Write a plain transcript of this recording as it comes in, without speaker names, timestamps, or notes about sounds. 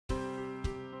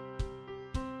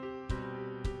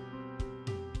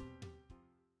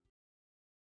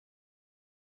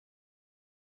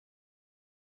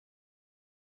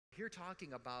Here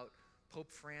talking about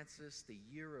Pope Francis, the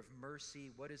year of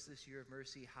mercy. What is this year of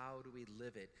mercy? How do we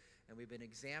live it? And we've been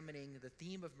examining the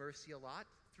theme of mercy a lot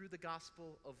through the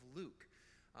Gospel of Luke.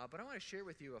 But I want to share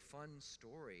with you a fun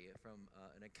story from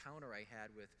an encounter I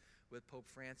had with Pope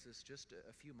Francis just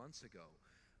a few months ago.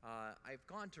 I've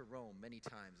gone to Rome many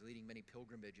times, leading many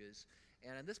pilgrimages,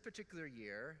 and in this particular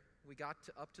year, we got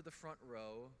up to the front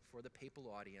row for the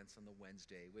papal audience on the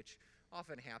Wednesday, which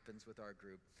often happens with our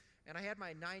group. And I had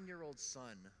my 9-year-old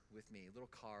son with me, little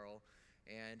Carl,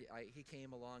 and he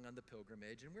came along on the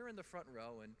pilgrimage, and we were in the front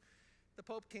row, and the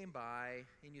Pope came by,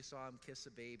 and you saw him kiss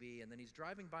a baby, and then he's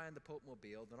driving by on the Pope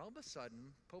mobile, then all of a sudden,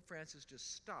 Pope Francis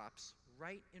just stops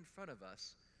right in front of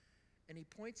us, and he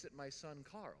points at my son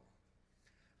Carl.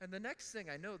 And the next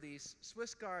thing I know, these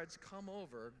Swiss guards come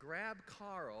over, grab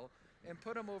Carl, and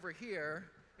put him over here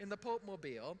in the Pope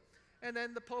mobile. And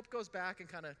then the Pope goes back and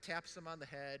kind of taps him on the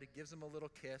head, gives him a little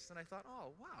kiss. And I thought,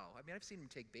 oh, wow. I mean, I've seen him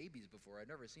take babies before. I've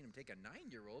never seen him take a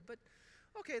 9-year-old, but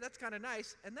okay, that's kind of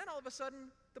nice. And then all of a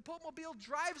sudden, the Pope mobile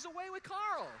drives away with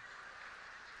Carl.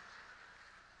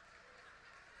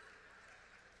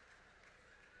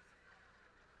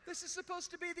 This is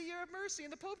supposed to be the year of mercy,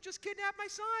 and the Pope just kidnapped my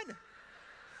son.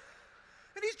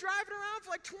 And he's driving around for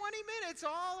like 20 minutes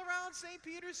all around St.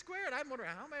 Peter's Square. And I'm wondering,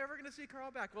 how am I ever going to see Carl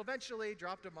back? Well, eventually,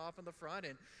 dropped him off in the front,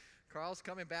 and Carl's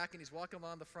coming back, and he's walking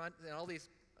along the front, and all these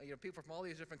people from all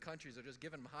these different countries are just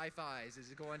giving him high fives as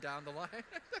he's going down the line.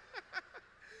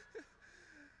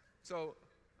 So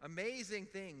amazing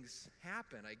things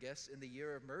happen, I guess, in the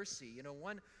year of mercy. You know,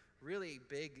 one really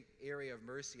big area of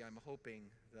mercy I'm hoping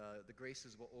the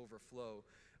graces will overflow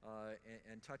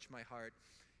and touch my heart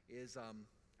is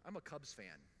I'm a Cubs fan.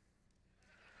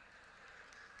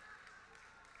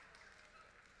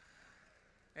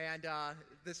 And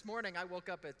this morning I woke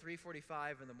up at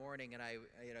 3:45 in the morning, and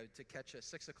to catch a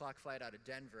 6 o'clock flight out of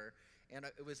Denver. And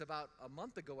it was about a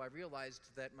month ago I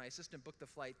realized that my assistant booked the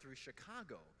flight through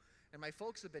Chicago. And my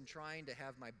folks have been trying to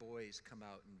have my boys come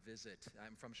out and visit.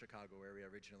 I'm from Chicago area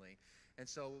originally. And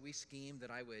so we schemed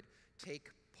that I would take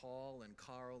Paul and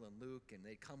Carl and Luke, and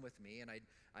they'd come with me, and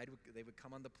they would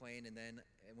come on the plane, and then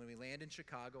when we land in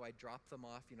Chicago, I'd drop them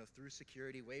off, through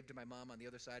security, wave to my mom on the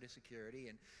other side of security,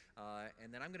 and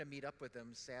then I'm going to meet up with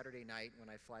them Saturday night when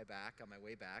I fly back, on my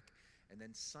way back, and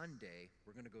then Sunday,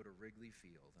 we're going to go to Wrigley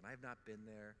Field. And I've not been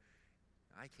there,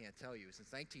 I can't tell you,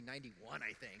 since 1991,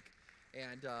 I think.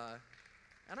 And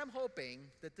I'm hoping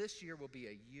that this year will be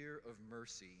a year of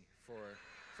mercy for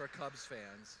Cubs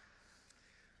fans.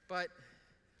 But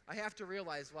I have to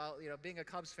realize, while being a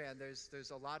Cubs fan,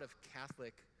 there's a lot of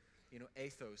Catholic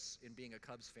ethos in being a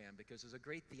Cubs fan, because there's a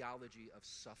great theology of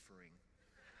suffering.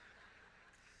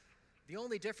 The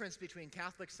only difference between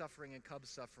Catholic suffering and Cubs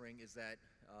suffering is that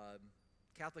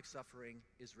Catholic suffering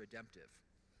is redemptive.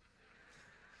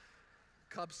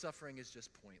 Cubs suffering is just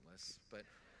pointless. But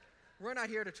we're not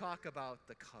here to talk about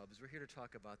the Cubs. We're here to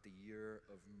talk about the year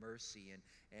of mercy.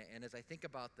 And as I think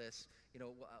about this,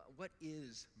 what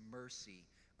is mercy?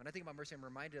 When I think about mercy, I'm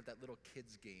reminded of that little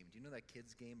kids game. Do you know that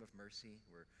kids game of mercy,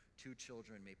 where two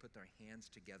children may put their hands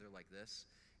together like this,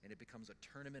 and it becomes a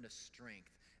tournament of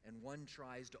strength, and one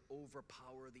tries to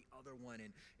overpower the other one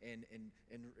and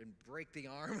break the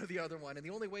arm of the other one, and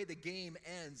the only way the game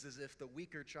ends is if the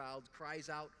weaker child cries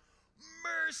out,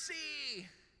 "Mercy!"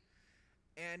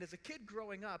 And as a kid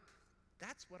growing up,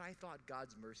 that's what I thought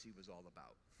God's mercy was all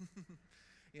about.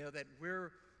 That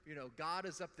God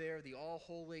is up there, the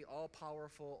all-holy,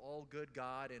 all-powerful, all-good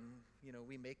God, and,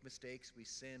 we make mistakes, we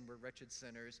sin, we're wretched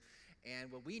sinners,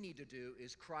 and what we need to do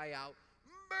is cry out,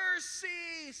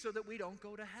 "Mercy!" so that we don't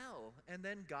go to hell. And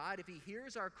then God, if he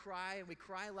hears our cry and we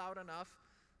cry loud enough,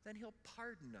 then he'll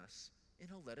pardon us and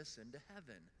he'll let us into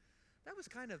heaven. That was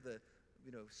kind of the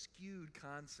skewed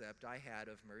concept I had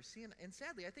of mercy. And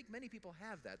sadly, I think many people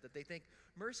have that they think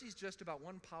mercy is just about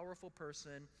one powerful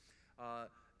person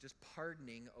just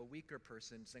pardoning a weaker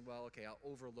person, saying, well, okay, I'll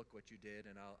overlook what you did,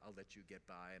 and I'll let you get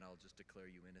by, and I'll just declare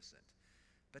you innocent.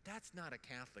 But that's not a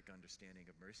Catholic understanding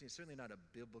of mercy. It's certainly not a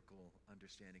biblical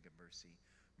understanding of mercy.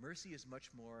 Mercy is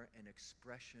much more an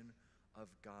expression of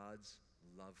God's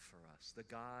love for us. The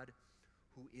God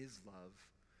who is love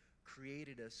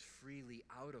created us freely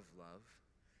out of love.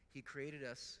 He created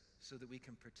us so that we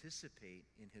can participate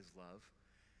in his love.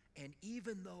 And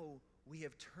even though we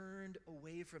have turned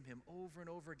away from him over and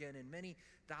over again in many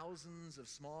thousands of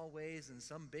small ways and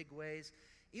some big ways,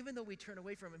 even though we turn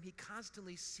away from him, he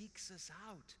constantly seeks us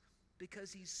out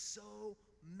because he's so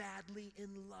madly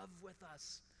in love with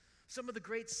us. Some of the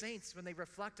great saints, when they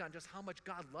reflect on just how much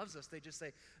God loves us, they just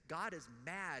say, God is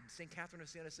mad. St. Catherine of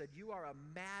Siena said, you are a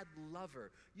mad lover.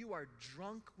 You are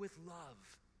drunk with love.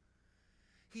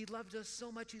 He loved us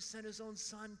so much, he sent his own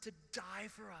son to die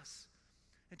for us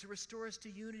and to restore us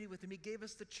to unity with him. He gave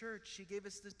us the church. He gave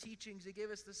us the teachings. He gave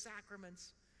us the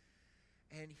sacraments.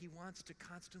 And he wants to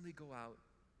constantly go out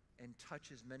and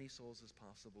touch as many souls as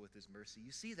possible with his mercy.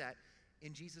 You see that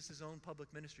in Jesus' own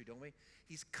public ministry, don't we?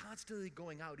 He's constantly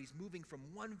going out. He's moving from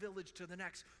one village to the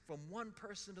next, from one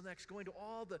person to the next, going to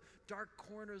all the dark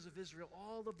corners of Israel,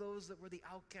 all of those that were the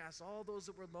outcasts, all those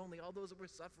that were lonely, all those that were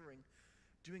suffering,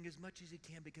 doing as much as he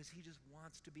can because he just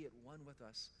wants to be at one with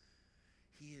us.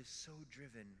 He is so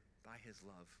driven by his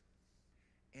love.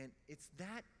 And it's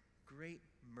that great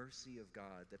mercy of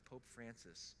God that Pope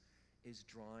Francis is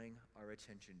drawing our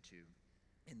attention to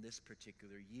in this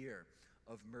particular year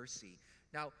of mercy.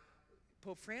 Now,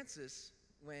 Pope Francis,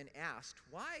 when asked,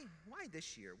 why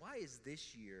this year? Why is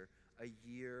this year a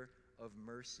year of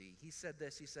mercy? He said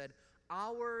this, he said,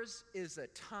 ours is a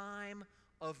time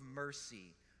of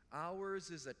mercy.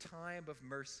 Ours is a time of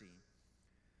mercy.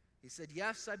 He said,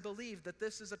 yes, I believe that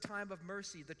this is a time of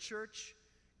mercy. The church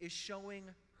is showing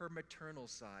her maternal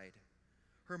side,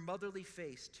 her motherly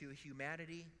face to a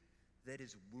humanity that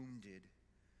is wounded.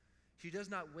 She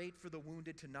does not wait for the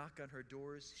wounded to knock on her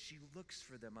doors. She looks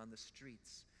for them on the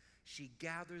streets. She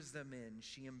gathers them in.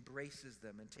 She embraces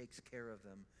them and takes care of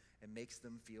them and makes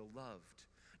them feel loved.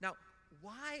 Now,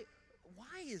 why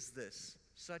is this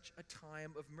such a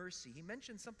time of mercy? He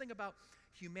mentioned something about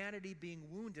humanity being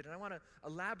wounded, and I want to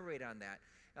elaborate on that.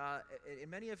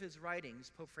 In many of his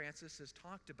writings, Pope Francis has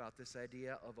talked about this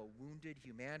idea of a wounded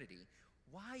humanity.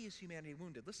 Why is humanity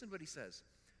wounded? Listen to what he says.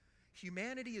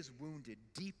 Humanity is wounded,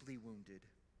 deeply wounded.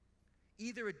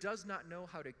 Either it does not know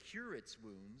how to cure its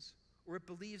wounds, or it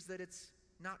believes that it's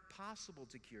not possible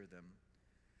to cure them.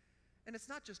 And it's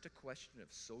not just a question of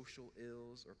social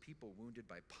ills or people wounded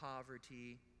by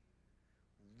poverty.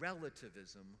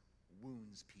 Relativism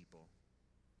wounds people.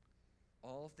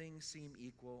 All things seem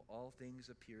equal, all things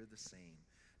appear the same.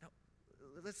 Now,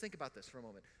 let's think about this for a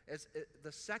moment. As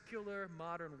the secular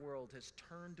modern world has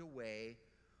turned away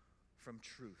from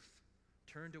truth,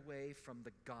 turned away from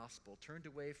the gospel, turned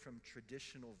away from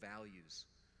traditional values,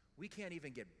 we can't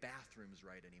even get bathrooms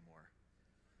right anymore.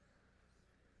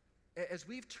 As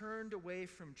we've turned away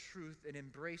from truth and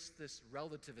embraced this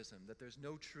relativism, that there's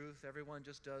no truth, everyone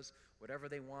just does whatever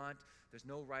they want, there's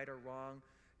no right or wrong,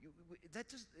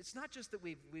 it's not just that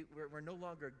we're no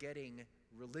longer getting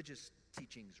religious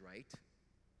teachings right.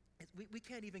 We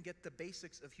can't even get the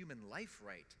basics of human life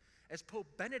right. As Pope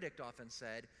Benedict often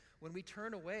said, when we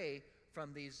turn away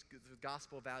from these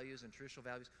gospel values and traditional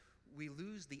values, we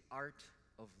lose the art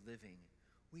of living.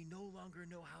 We no longer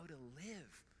know how to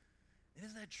live. And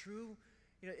isn't that true?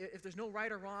 You know, if there's no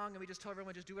right or wrong and we just tell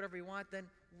everyone just do whatever you want, then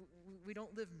we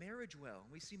don't live marriage well.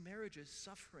 We see marriages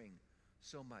suffering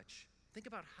so much. Think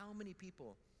about how many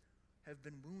people have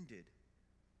been wounded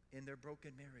in their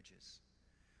broken marriages.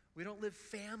 We don't live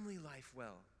family life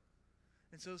well.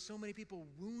 And so many people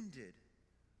wounded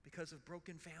because of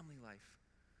broken family life.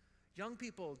 Young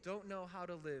people don't know how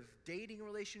to live dating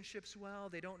relationships well.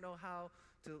 They don't know how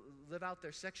to live out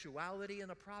their sexuality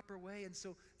in a proper way, and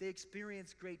so they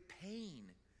experience great pain,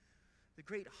 the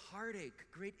great heartache,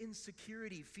 great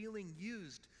insecurity, feeling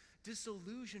used,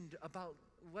 disillusioned about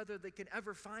whether they can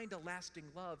ever find a lasting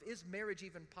love. Is marriage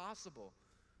even possible?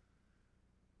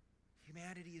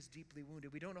 Humanity is deeply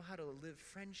wounded. We don't know how to live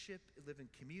friendship, live in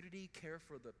community, care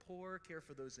for the poor, care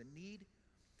for those in need.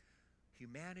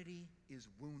 Humanity is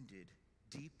wounded,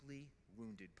 deeply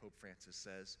wounded, Pope Francis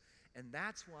says. And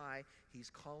that's why he's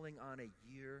calling on a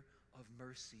year of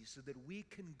mercy so that we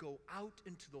can go out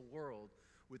into the world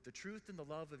with the truth and the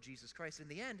love of Jesus Christ. In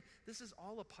the end, this is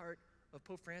all a part of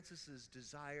Pope Francis's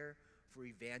desire for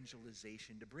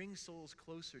evangelization, to bring souls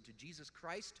closer to Jesus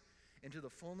Christ and to the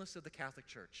fullness of the Catholic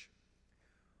Church.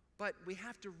 But we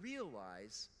have to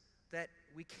realize that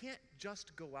we can't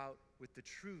just go out with the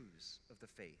truths of the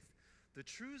faith. The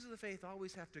truths of the faith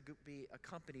always have to be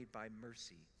accompanied by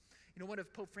mercy. You know, one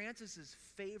of Pope Francis's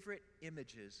favorite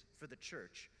images for the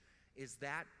church is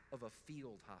that of a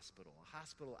field hospital, a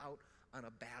hospital out on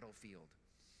a battlefield.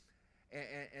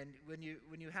 And when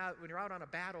you're out on a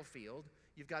battlefield,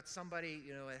 you've got somebody,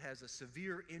 you know, that has a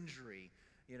severe injury.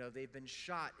 You know, they've been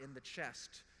shot in the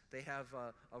chest. They have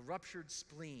a ruptured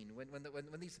spleen.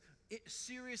 When these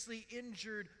seriously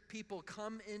injured people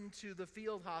come into the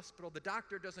field hospital, the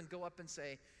doctor doesn't go up and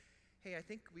say, "Hey, I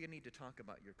think we need to talk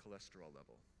about your cholesterol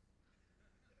level.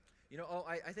 You know,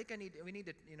 we need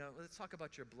to, you know, let's talk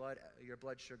about your blood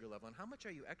sugar level, and how much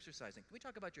are you exercising? Can we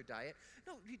talk about your diet?"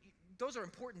 No, those are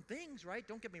important things, right?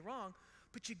 Don't get me wrong,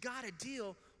 but you got to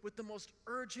deal with the most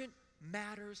urgent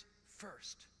matters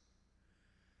first.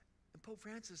 And Pope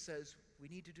Francis says we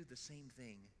need to do the same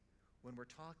thing when we're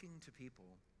talking to people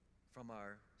from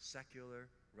our secular,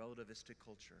 relativistic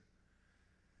culture.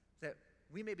 That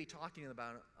we may be talking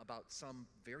about some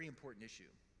very important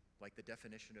issue, like the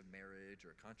definition of marriage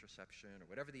or contraception or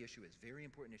whatever the issue is, very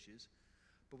important issues.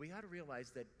 But we got to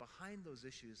realize that behind those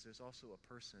issues, there's also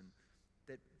a person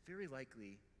that very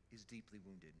likely is deeply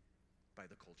wounded by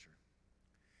the culture.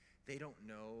 They don't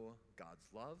know God's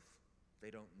love.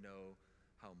 They don't know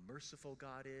how merciful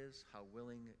God is, how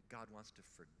willing God wants to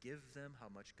forgive them, how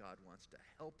much God wants to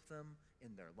help them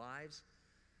in their lives.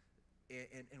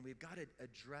 And we've got to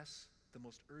address the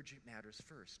most urgent matters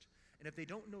first. And if they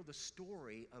don't know the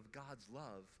story of God's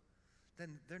love,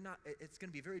 then it's going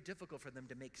to be very difficult for them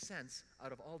to make sense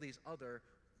out of all these other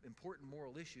important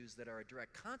moral issues that are a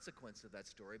direct consequence of that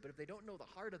story. But if they don't know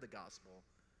the heart of the gospel,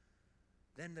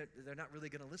 then they're not really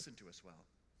going to listen to us well.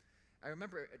 I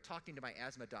remember talking to my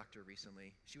asthma doctor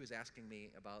recently. She was asking me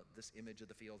about this image of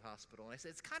the field hospital, and I said,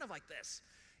 it's kind of like this.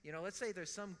 Let's say there's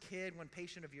some kid, one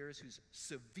patient of yours, who's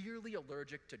severely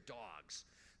allergic to dogs.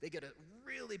 They get a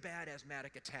really bad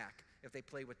asthmatic attack if they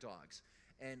play with dogs.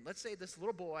 And let's say this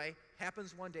little boy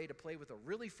happens one day to play with a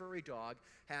really furry dog,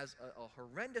 has a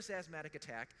horrendous asthmatic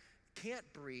attack, can't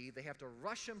breathe. They have to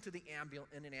rush him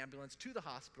in an ambulance to the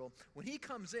hospital. When he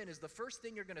comes in, is the first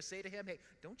thing you're going to say to him, hey,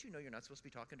 don't you know you're not supposed to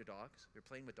be talking to dogs? You're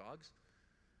playing with dogs?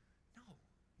 No.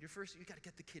 You got to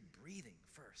get the kid breathing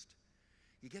first.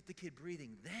 You get the kid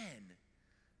breathing,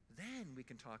 then we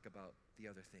can talk about the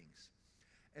other things.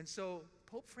 And so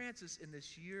Pope Francis, in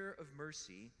this year of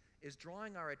mercy, is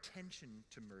drawing our attention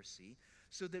to mercy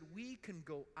so that we can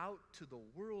go out to the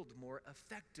world more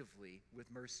effectively with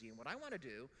mercy. And what I want to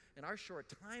do in our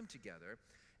short time together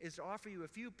is to offer you a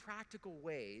few practical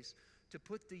ways to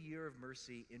put the year of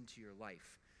mercy into your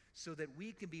life so that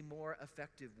we can be more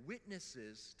effective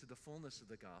witnesses to the fullness of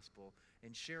the gospel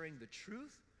and sharing the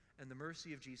truth and the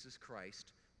mercy of Jesus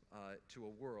Christ to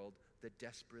a world that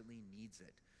desperately needs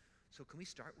it. So can we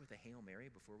start with a Hail Mary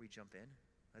before we jump in?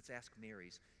 Let's ask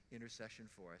Mary's intercession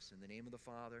for us. In the name of the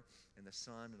Father, and the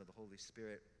Son, and of the Holy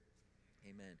Spirit.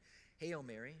 Amen. Hail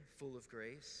Mary, full of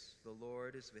grace, the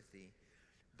Lord is with thee.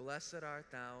 Blessed art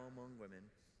thou among women,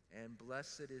 and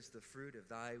blessed is the fruit of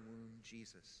thy womb,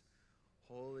 Jesus.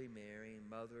 Holy Mary,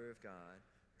 Mother of God,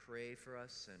 pray for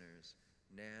us sinners,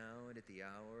 now and at the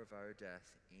hour of our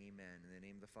death. Amen. In the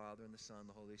name of the Father, and the Son, and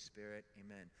the Holy Spirit.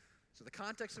 Amen. So the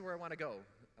context of where I want to go,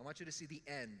 I want you to see the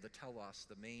end, the telos,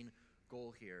 the main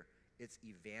goal here. It's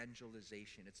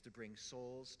evangelization. It's to bring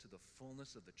souls to the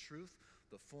fullness of the truth,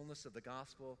 the fullness of the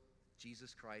gospel,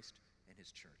 Jesus Christ and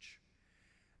his church.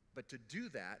 But to do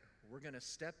that, we're going to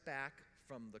step back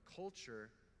from the culture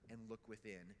and look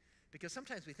within. Because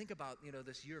sometimes we think about,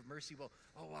 this year of mercy, well,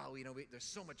 oh wow, there's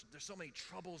so many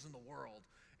troubles in the world,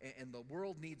 and the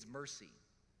world needs mercy.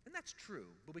 And that's true,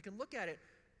 but we can look at it,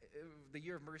 the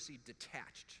year of mercy,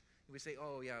 detached. We say,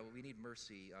 oh yeah, we need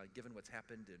mercy given what's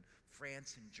happened in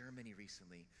France and Germany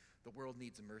recently. The world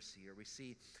needs mercy. Or we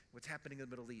see what's happening in the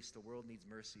Middle East. The world needs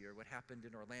mercy. Or what happened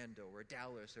in Orlando or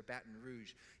Dallas or Baton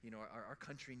Rouge. Our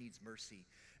country needs mercy.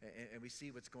 And we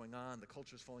see what's going on. The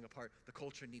culture's falling apart. The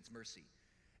culture needs mercy.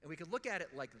 And we can look at it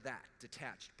like that,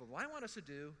 detached. But what I want us to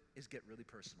do is get really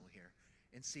personal here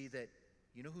and see that,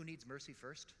 you know who needs mercy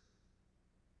first?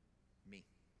 Me.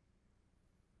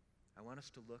 I want us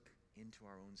to look into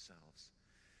our own selves,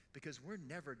 because we're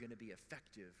never going to be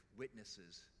effective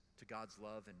witnesses to God's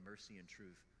love and mercy and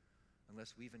truth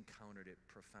unless we've encountered it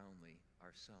profoundly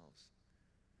ourselves.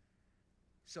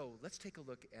 So let's take a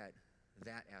look at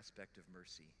that aspect of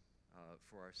mercy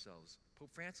for ourselves.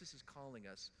 Pope Francis is calling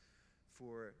us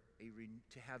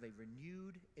to have a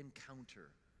renewed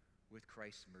encounter with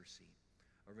Christ's mercy,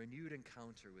 a renewed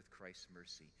encounter with Christ's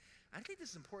mercy. I think this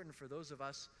is important for those of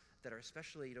us that are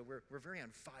especially, we're very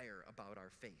on fire about our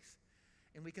faith.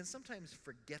 And we can sometimes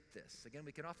forget this. Again,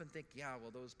 we can often think, yeah, well,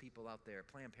 those people out there,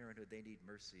 Planned Parenthood, they need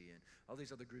mercy, and all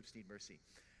these other groups need mercy.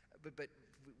 But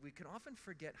we can often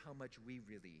forget how much we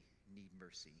really need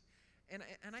mercy. And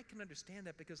I can understand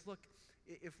that because, look,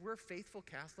 if we're faithful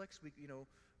Catholics,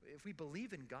 if we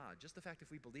believe in God, just the fact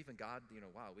if we believe in God,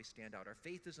 wow, we stand out. Our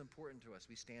faith is important to us.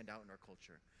 We stand out in our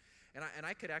culture. And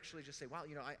I could actually just say, wow,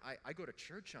 I go to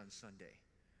church on Sunday.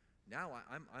 Now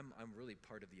I'm really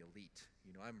part of the elite.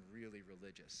 I'm really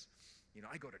religious.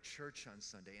 I go to church on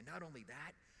Sunday. And not only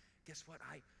that, guess what?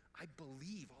 I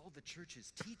believe all the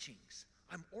church's teachings.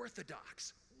 I'm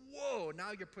Orthodox. Whoa,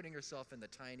 now you're putting yourself in the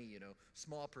tiny,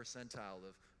 small percentile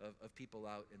of people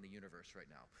out in the universe right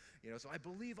now. So I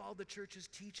believe all the church's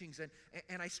teachings,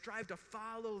 and I strive to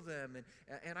follow them,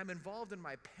 and I'm involved in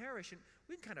my parish. And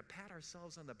we can kind of pat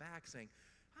ourselves on the back saying,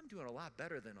 I'm doing a lot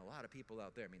better than a lot of people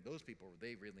out there. I mean, those people,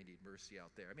 they really need mercy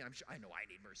out there. I mean, I know I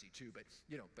need mercy too, but,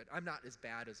 but I'm not as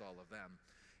bad as all of them.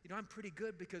 I'm pretty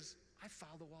good because I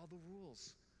follow all the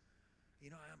rules.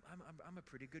 I'm a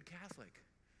pretty good Catholic.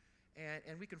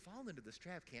 And we can fall into this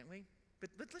trap, can't we? But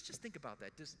let's just think about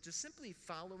that. Just simply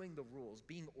following the rules,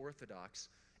 being orthodox,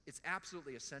 it's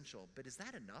absolutely essential. But is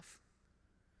that enough?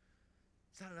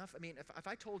 Is that enough? I mean, if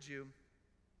I told you,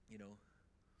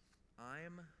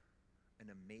 I'm an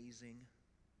amazing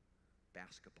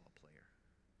basketball player.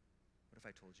 What if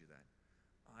I told you that?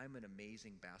 I'm an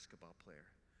amazing basketball player.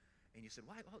 And you said,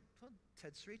 why? Well,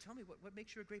 Ted Sri, tell me, what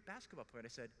makes you a great basketball player? And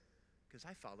I said, because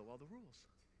I follow all the rules.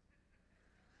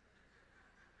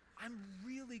 I'm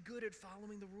really good at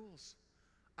following the rules.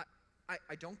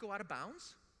 I don't go out of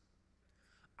bounds.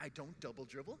 I don't double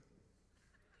dribble.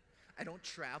 I don't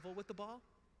travel with the ball.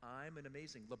 I'm an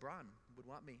amazing. LeBron would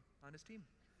want me on his team.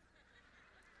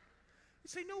 You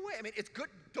say, no way. I mean, it's good.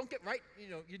 Don't get right.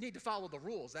 You need to follow the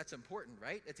rules. That's important,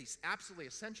 right? It's absolutely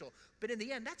essential. But in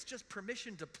the end, that's just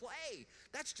permission to play.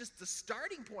 That's just the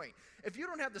starting point. If you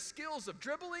don't have the skills of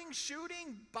dribbling,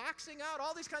 shooting, boxing out,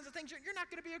 all these kinds of things, you're not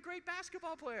going to be a great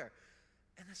basketball player.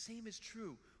 And the same is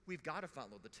true. We've got to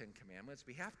follow the Ten Commandments.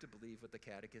 We have to believe what the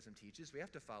Catechism teaches. We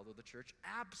have to follow the church.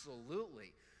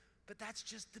 Absolutely. But that's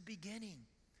just the beginning.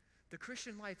 The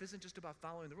Christian life isn't just about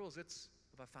following the rules. It's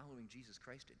about following Jesus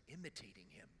Christ and imitating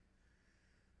him.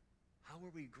 How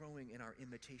are we growing in our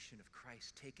imitation of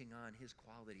Christ, taking on his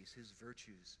qualities, his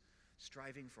virtues,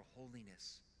 striving for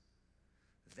holiness?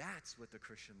 That's what the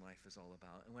Christian life is all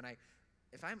about. And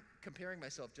if I'm comparing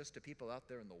myself just to people out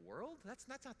there in the world, that's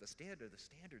not the standard. The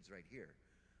standard's right here.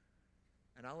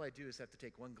 And all I do is have to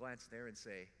take one glance there and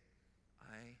say,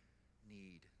 I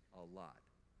need a lot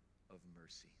of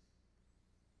mercy.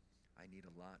 I need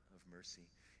a lot of mercy.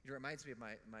 It reminds me of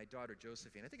my daughter,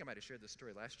 Josephine. I think I might have shared this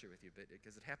story last year with you, but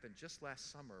because it happened just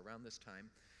last summer around this time.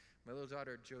 My little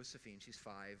daughter, Josephine, she's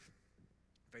 5,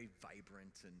 very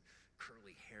vibrant and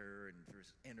curly hair and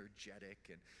energetic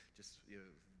and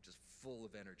just full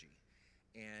of energy.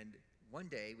 And one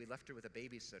day we left her with a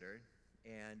babysitter,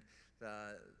 and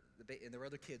there were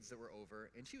other kids that were over,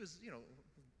 and she was,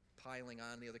 piling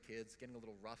on the other kids, getting a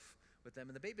little rough with them.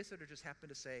 And the babysitter just happened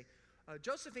to say,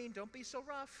 Josephine, don't be so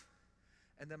rough.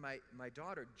 And then my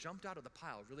daughter jumped out of the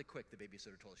pile really quick, the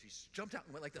babysitter told her. She jumped out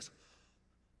and went like this.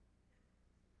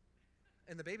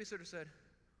 And the babysitter said,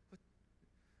 "What?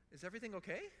 Is everything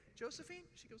okay, Josephine?"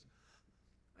 She goes,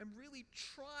 "I'm really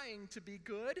trying to be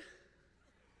good."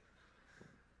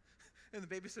 And the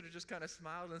babysitter just kind of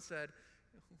smiled and said,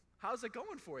 "How's it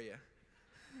going for you?"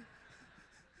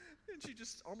 And she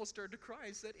just almost started to cry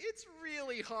and said, "It's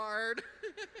really hard."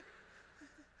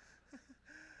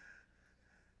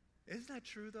 Isn't that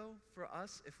true, though, for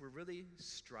us, if we're really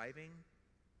striving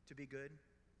to be good?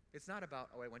 It's not about,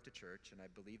 I went to church and I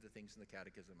believe the things in the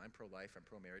Catechism. I'm pro-life, I'm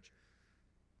pro-marriage.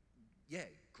 Yay,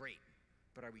 great.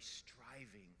 But are we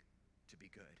striving to be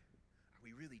good? Are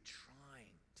we really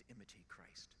trying to imitate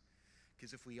Christ?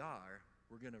 Because if we are,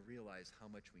 we're going to realize how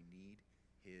much we need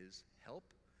his help,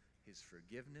 his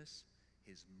forgiveness,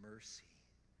 his mercy,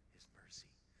 his mercy.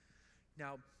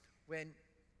 Now, when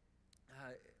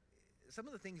some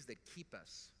of the things that keep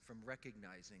us from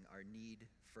recognizing our need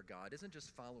for God isn't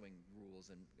just following rules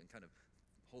and kind of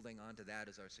holding on to that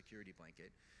as our security blanket,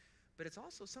 but it's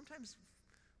also sometimes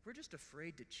we're just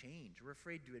afraid to change. We're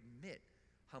afraid to admit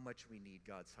how much we need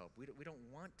God's help. We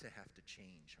don't want to have to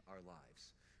change our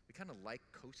lives. We kind of like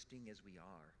coasting as we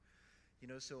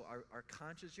are. So our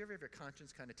conscience, you ever have your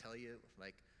conscience kind of tell you,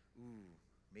 like, ooh,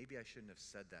 maybe I shouldn't have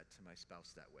said that to my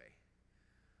spouse that way.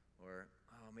 Or,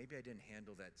 oh, maybe I didn't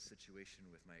handle that situation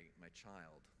with my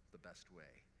child the best way.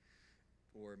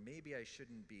 Or maybe I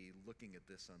shouldn't be looking at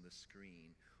this on the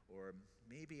screen. Or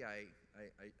maybe I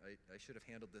should have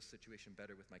handled this situation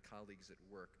better with my colleagues at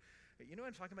work. You know what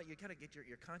I'm talking about? You kind of get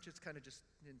your conscience kind of just,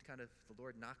 kind of the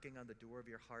Lord knocking on the door of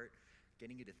your heart,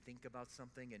 getting you to think about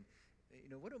something. And,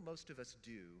 what do most of us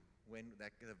do when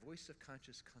the voice of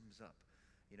conscience comes up?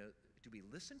 Do we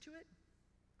listen to it?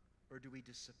 Or do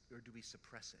we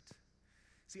suppress it?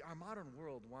 See, our modern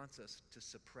world wants us to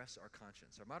suppress our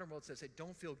conscience. Our modern world says, hey,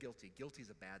 don't feel guilty. Guilty is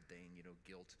a bad thing.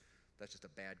 Guilt, that's just a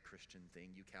bad Christian thing.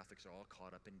 You Catholics are all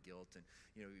caught up in guilt, and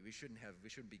we shouldn't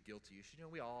be guilty.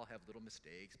 We all have little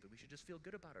mistakes, but we should just feel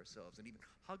good about ourselves and even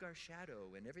hug our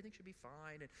shadow, and everything should be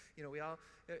fine. And we all,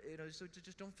 so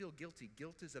just don't feel guilty.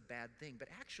 Guilt is a bad thing, but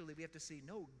actually we have to see,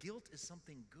 no, guilt is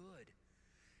something good.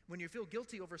 When you feel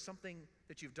guilty over something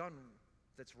that you've done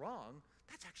that's wrong,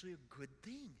 that's actually a good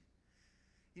thing.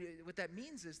 What that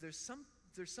means is there's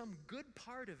some good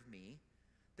part of me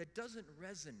that doesn't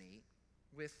resonate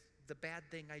with the bad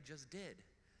thing I just did.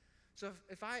 So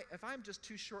if I'm just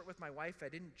too short with my wife, I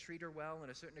didn't treat her well in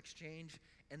a certain exchange,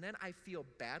 and then I feel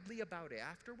badly about it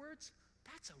afterwards,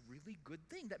 that's a really good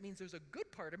thing. That means there's a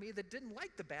good part of me that didn't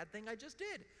like the bad thing I just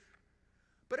did.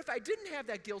 But if I didn't have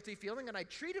that guilty feeling and I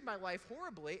treated my wife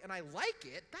horribly and I like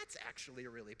it, that's actually a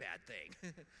really bad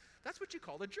thing. That's what you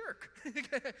call a jerk. And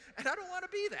I don't want to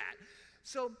be that.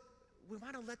 So we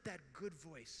want to let that good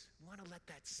voice, we want to let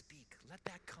that speak, let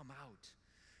that come out.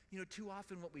 You know, too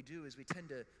often what we do is we tend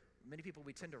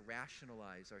to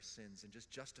rationalize our sins and just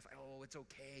justify, oh, it's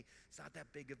okay, it's not that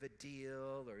big of a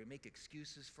deal, or we make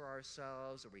excuses for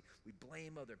ourselves, or we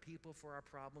blame other people for our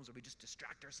problems, or we just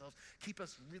distract ourselves, keep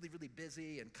us really, really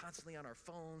busy and constantly on our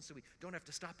phones so we don't have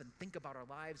to stop and think about our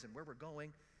lives and where we're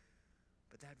going.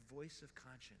 But that voice of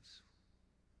conscience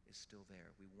is still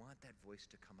there. We want that voice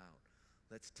to come out.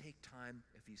 Let's take time.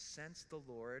 If you sense the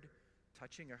Lord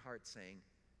touching your heart saying,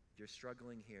 you're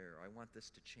struggling here, or I want this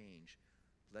to change,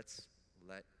 let's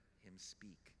let him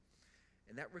speak.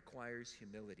 And that requires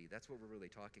humility. That's what we're really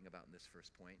talking about in this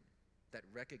first point. That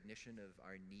recognition of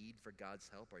our need for God's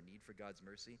help, our need for God's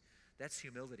mercy. That's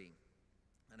humility.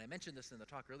 And I mentioned this in the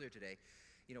talk earlier today.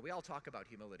 You know, we all talk about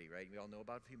humility, right? We all know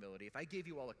about humility. If I gave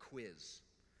you all a quiz,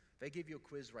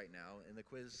 right now, and the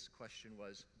quiz question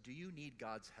was, do you need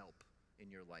God's help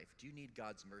in your life? Do you need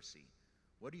God's mercy?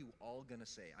 What are you all going to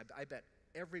say? I bet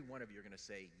every one of you are going to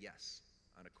say yes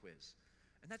on a quiz.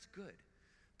 And that's good.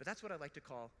 But that's what I like to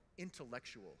call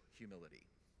intellectual humility.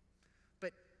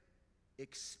 But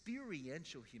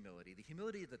experiential humility, the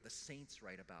humility that the saints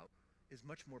write about, is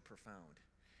much more profound.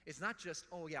 It's not just,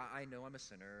 oh yeah, I know I'm a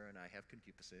sinner and I have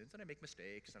concupiscence and I make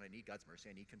mistakes and I need God's mercy,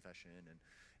 I need confession, and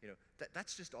you know,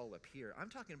 that's just all up here. I'm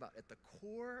talking about at the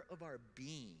core of our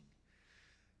being.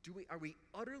 Are we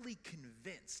utterly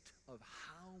convinced of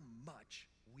how much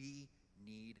we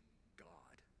need God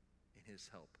in his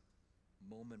help,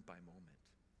 moment by moment?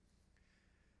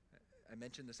 I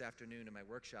mentioned this afternoon in my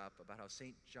workshop about how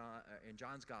St. John, in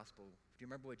John's Gospel, do you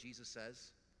remember what Jesus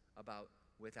says about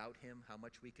without him, how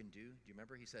much we can do? Do you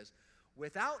remember? He says,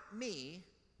 without me,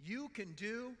 you can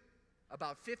do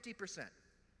about 50%. Is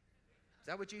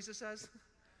that what Jesus says?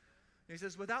 He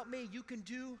says, without me, you can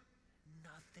do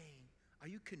nothing. Are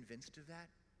you convinced of that?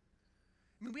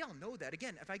 I mean, we all know that.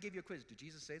 Again, if I gave you a quiz, did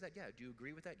Jesus say that? Yeah. Do you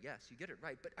agree with that? Yes, you get it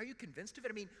right. But are you convinced of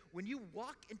it? I mean, when you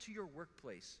walk into your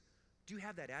workplace, do you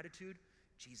have that attitude?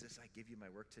 Jesus, I give you my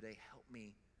work today. Help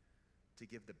me to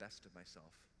give the best of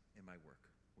myself in my work.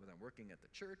 Whether I'm working at the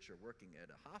church or working at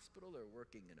a hospital or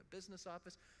working in a business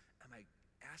office, am I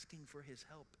asking for his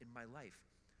help in my life?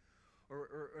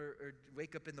 Or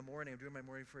wake up in the morning, I'm doing my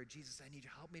morning prayer, Jesus, I need you,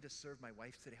 help me to serve my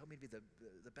wife today. Help me to be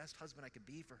the best husband I can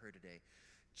be for her today.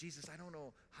 Jesus, I don't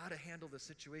know how to handle the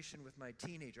situation with my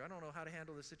teenager. I don't know how to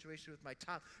handle the situation with my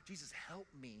child. Jesus, help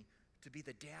me to be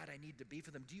the dad I need to be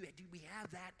for them. Do we have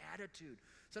that attitude?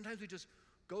 Sometimes we just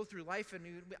go through life and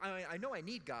I know I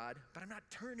need God, but I'm not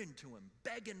turning to him,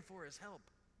 begging for his help,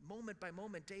 moment by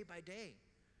moment, day by day.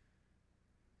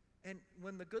 And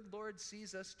when the good Lord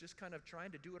sees us just kind of trying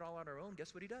to do it all on our own,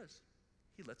 guess what he does?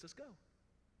 He lets us go.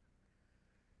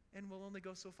 And we'll only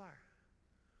go so far.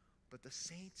 But the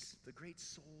saints, the great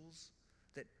souls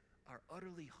that are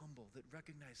utterly humble, that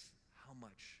recognize how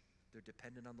much they're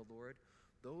dependent on the Lord,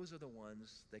 those are the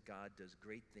ones that God does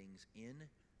great things in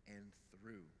and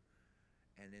through.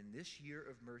 And in this year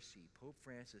of mercy, Pope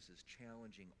Francis is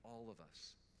challenging all of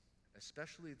us,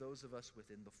 especially those of us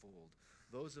within the fold,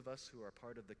 those of us who are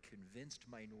part of the convinced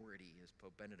minority, as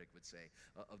Pope Benedict would say,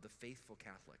 of the faithful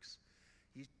Catholics.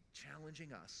 He's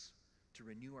challenging us to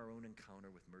renew our own encounter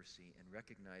with mercy and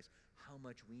recognize how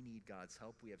much we need God's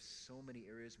help. We have so many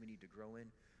areas we need to grow in.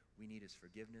 We need his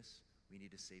forgiveness. We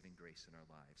need his saving grace in our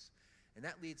lives. And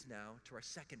that leads now to our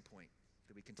second point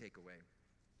that we can take away,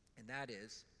 and that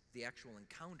is the actual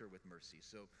encounter with mercy.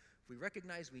 So if we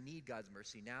recognize we need God's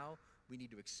mercy, now we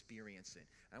need to experience it.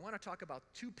 I want to talk about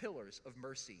two pillars of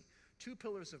mercy. Two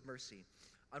pillars of mercy.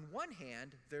 On one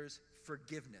hand, there's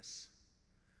forgiveness.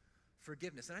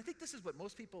 Forgiveness. And I think this is what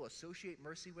most people associate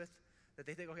mercy with, that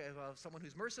they think, okay, well, someone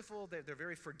who's merciful, they're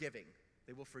very forgiving.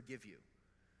 They will forgive you.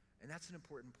 And that's an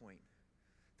important point,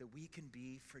 that we can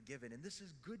be forgiven. And this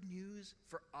is good news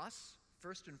for us,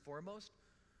 first and foremost,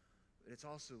 but it's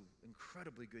also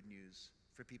incredibly good news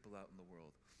for people out in the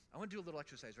world. I want to do a little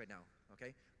exercise right now,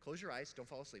 okay? Close your eyes. Don't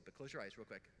fall asleep, but close your eyes real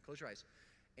quick. Close your eyes.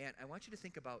 And I want you to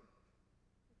think about,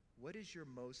 what is your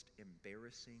most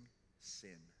embarrassing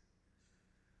sin?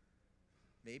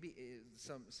 Maybe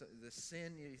the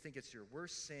sin, you think it's your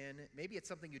worst sin. Maybe it's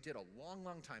something you did a long,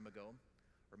 long time ago.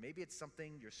 or maybe it's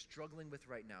something you're struggling with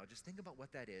right now. Just think about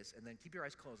what that is, and then keep your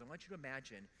eyes closed. I want you to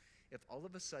imagine if all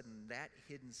of a sudden that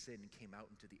hidden sin came out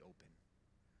into the open,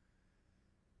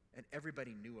 and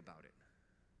everybody knew about it.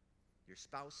 Your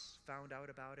spouse found out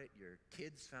about it, your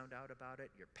kids found out about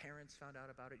it, your parents found out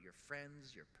about it, your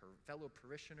friends, your fellow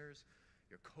parishioners,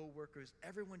 your co-workers,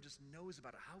 everyone just knows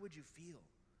about it. How would you feel?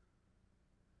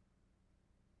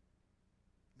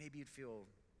 Maybe you'd feel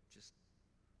just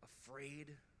afraid.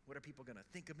 What are people going to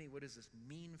think of me? What does this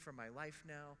mean for my life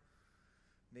now?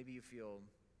 Maybe you feel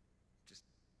just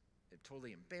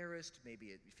totally embarrassed. Maybe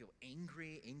you feel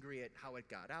angry at how it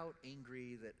got out,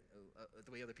 angry that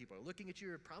the way other people are looking at you.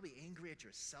 You're probably angry at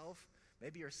yourself.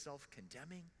 Maybe you're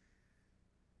self-condemning.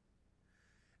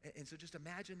 And so just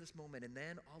imagine this moment, and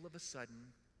then all of a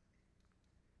sudden,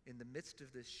 in the midst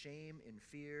of this shame and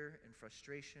fear and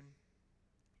frustration,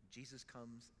 Jesus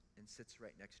comes and sits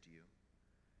right next to you.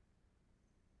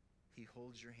 He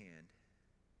holds your hand.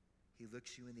 He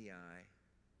looks you in the eye.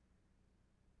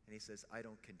 And he says, I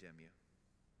don't condemn you.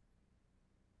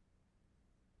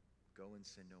 Go and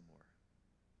sin no more.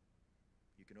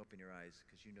 You can open your eyes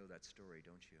because you know that story,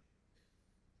 don't you?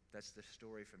 That's the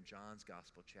story from John's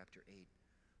Gospel, chapter 8.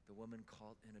 The woman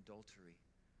caught in adultery.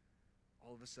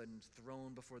 All of a sudden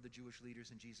thrown before the Jewish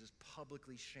leaders and Jesus,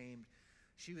 publicly shamed.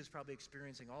 She was probably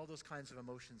experiencing all those kinds of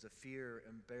emotions of fear,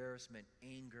 embarrassment,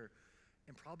 anger,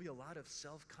 and probably a lot of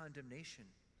self-condemnation.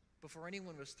 Before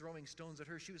anyone was throwing stones at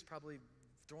her, she was probably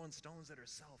throwing stones at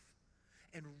herself.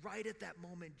 And right at that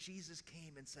moment, Jesus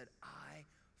came and said, I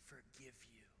forgive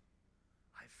you.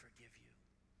 I forgive you.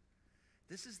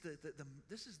 This is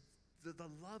the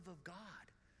love of God.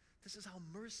 This is how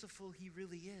merciful he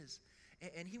really is.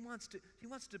 And he wants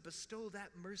to bestow that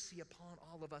mercy upon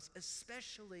all of us,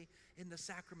 especially in the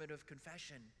sacrament of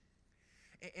confession.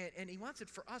 And he wants it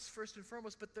for us first and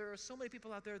foremost, but there are so many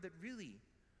people out there that really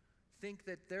think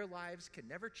that their lives can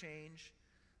never change,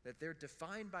 that they're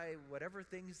defined by whatever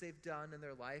things they've done in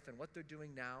their life and what they're doing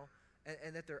now,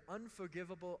 and that they're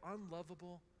unforgivable,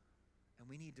 unlovable. And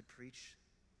we need to preach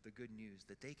the good news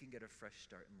that they can get a fresh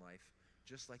start in life,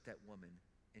 just like that woman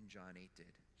in John 8 did.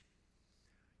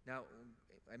 Now,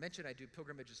 I mentioned I do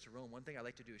pilgrimages to Rome. One thing I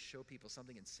like to do is show people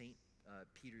something in St.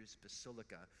 Peter's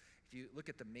Basilica. If you look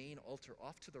at the main altar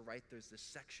off to the right, there's this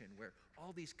section where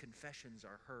all these confessions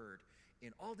are heard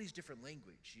in all these different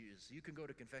languages. You can go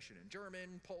to confession in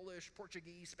German, Polish,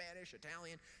 Portuguese, Spanish,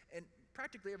 Italian, and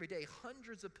practically every day,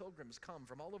 hundreds of pilgrims come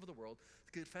from all over the world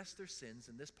to confess their sins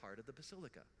in this part of the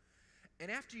basilica. And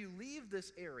after you leave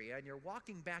this area and you're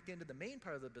walking back into the main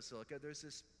part of the basilica, there's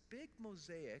this big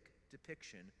mosaic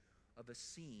depiction of a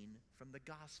scene from the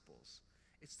Gospels.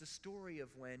 It's the story of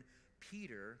when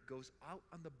Peter goes out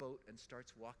on the boat and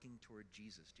starts walking toward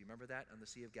Jesus. Do you remember that on the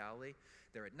Sea of Galilee?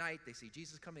 They're at night, they see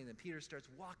Jesus coming, and then Peter starts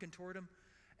walking toward him.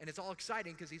 And it's all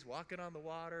exciting because he's walking on the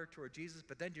water toward Jesus.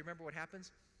 But then do you remember what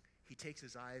happens? He takes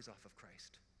his eyes off of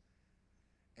Christ.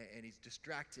 And he's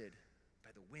distracted by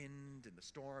the wind and the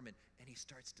storm, and he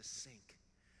starts to sink.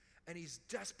 And he's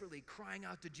desperately crying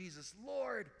out to Jesus,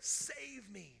 Lord, save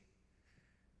me.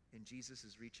 And Jesus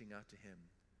is reaching out to him.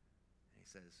 And he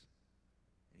says,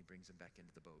 and he brings him back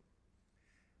into the boat.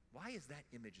 Why is that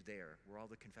image there where all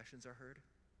the confessions are heard?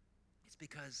 It's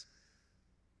because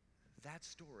that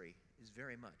story is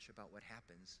very much about what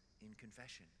happens in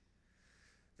confession.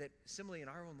 That similarly in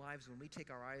our own lives, when we take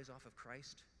our eyes off of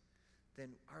Christ, then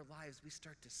our lives, we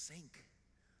start to sink.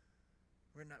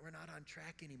 We're not on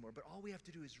track anymore. But all we have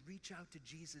to do is reach out to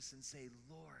Jesus and say,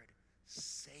 Lord,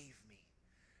 save me.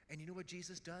 And you know what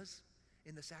Jesus does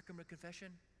in the sacrament of confession?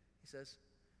 He says,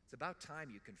 it's about time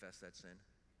you confess that sin.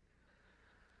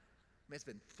 I mean, it's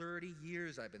been 30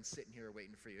 years I've been sitting here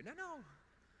waiting for you. No.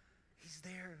 He's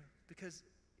there because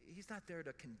he's not there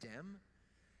to condemn.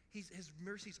 His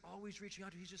mercy's always reaching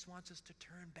out to. He just wants us to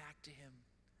turn back to him.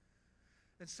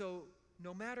 And so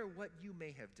no matter what you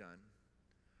may have done,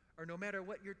 or no matter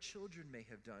what your children may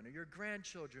have done, or your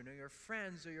grandchildren, or your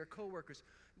friends, or your coworkers,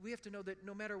 we have to know that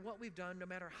no matter what we've done, no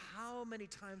matter how many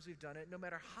times we've done it, no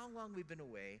matter how long we've been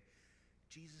away,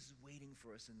 Jesus is waiting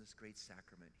for us in this great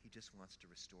sacrament. He just wants to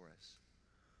restore us.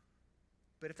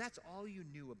 But if that's all you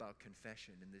knew about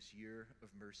confession in this year of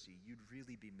mercy, you'd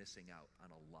really be missing out on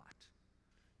a lot.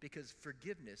 Because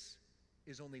forgiveness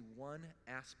is only one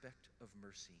aspect of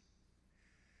mercy.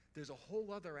 There's a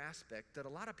whole other aspect that a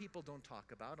lot of people don't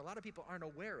talk about, a lot of people aren't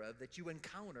aware of, that you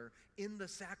encounter in the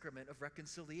sacrament of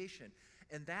reconciliation.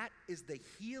 And that is the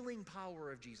healing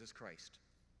power of Jesus Christ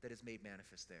that is made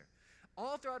manifest there.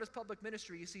 All throughout his public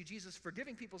ministry, you see Jesus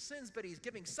forgiving people's sins, but he's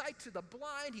giving sight to the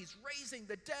blind, he's raising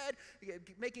the dead,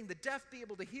 making the deaf be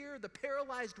able to hear, the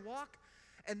paralyzed walk.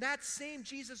 And that same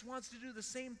Jesus wants to do the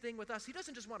same thing with us. He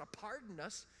doesn't just want to pardon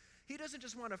us. He doesn't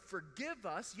just want to forgive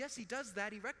us. Yes, he does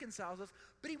that. He reconciles us.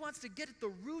 But he wants to get at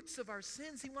the roots of our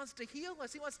sins. He wants to heal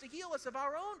us. He wants to heal us of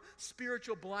our own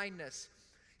spiritual blindness.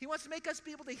 He wants to make us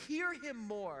be able to hear him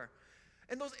more.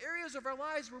 And those areas of our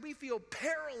lives where we feel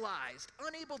paralyzed,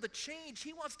 unable to change,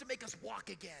 he wants to make us walk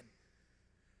again.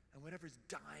 And whatever's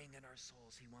dying in our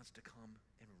souls, he wants to come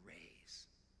and raise.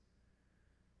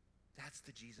 That's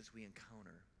the Jesus we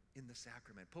encounter in the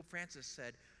sacrament. Pope Francis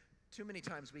said, too many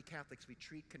times we Catholics, we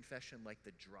treat confession like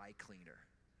the dry cleaner.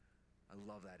 I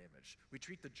love that image. We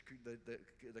treat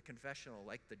the confessional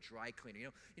like the dry cleaner.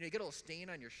 You get a little stain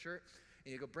on your shirt,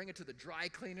 and you go bring it to the dry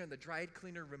cleaner, and the dry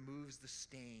cleaner removes the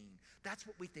stain. That's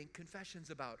what we think confession's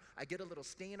about. I get a little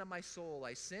stain on my soul.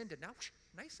 I sinned, and now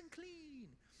nice and clean.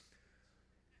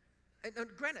 And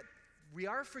granted, we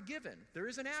are forgiven. There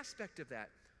is an aspect of that.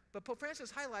 But Pope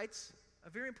Francis highlights a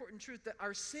very important truth, that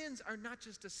our sins are not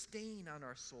just a stain on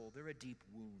our soul. They're a deep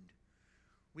wound.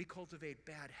 We cultivate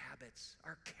bad habits.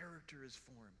 Our character is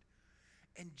formed.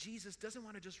 And Jesus doesn't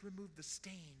want to just remove the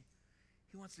stain.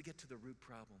 He wants to get to the root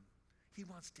problem. He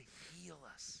wants to heal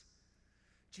us.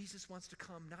 Jesus wants to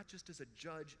come not just as a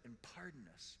judge and pardon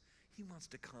us. He wants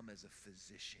to come as a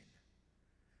physician.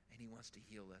 And he wants to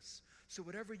heal us. So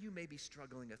whatever you may be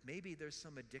struggling with, maybe there's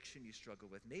some addiction you struggle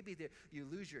with. Maybe you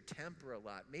lose your temper a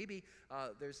lot. Maybe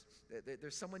there's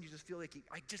someone you just feel like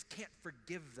I just can't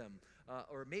forgive them.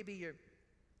 Or maybe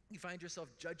you find yourself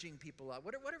judging people out.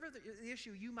 Whatever the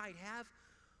issue you might have,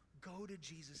 go to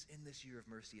Jesus in this year of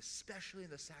mercy, especially in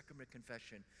the sacrament of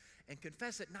confession, and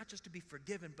confess it not just to be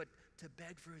forgiven, but to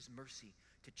beg for his mercy,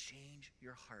 to change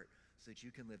your heart so that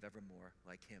you can live evermore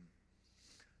like him.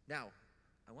 Now,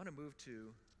 I want to move to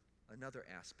another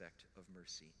aspect of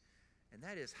mercy, and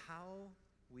that is how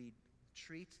we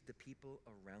treat the people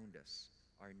around us,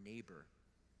 our neighbor.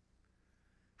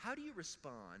 How do you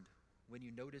respond when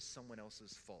you notice someone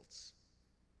else's faults?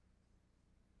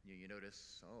 You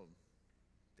notice,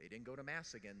 they didn't go to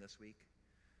Mass again this week.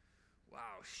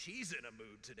 Wow, she's in a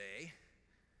mood today.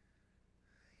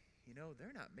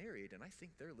 They're not married, and I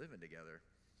think they're living together.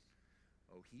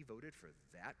 Oh, he voted for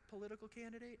that political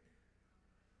candidate?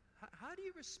 How do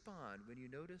you respond when you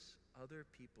notice other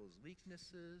people's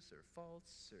weaknesses or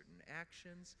faults, certain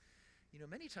actions?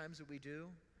 Many times what we do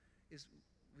is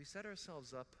we set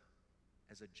ourselves up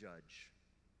as a judge.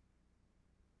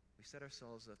 We set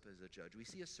ourselves up as a judge. We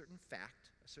see a certain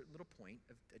fact, a certain little point,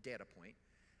 a data point,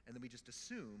 and then we just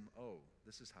assume,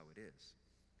 this is how it is.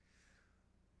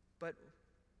 But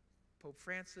Pope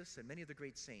Francis and many of the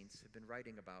great saints have been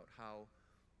writing about how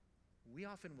we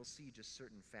often will see just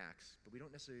certain facts, but we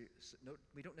don't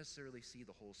necessarily see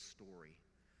the whole story.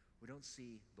 We don't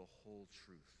see the whole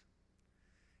truth.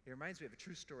 It reminds me of a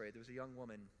true story. There was a young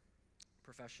woman,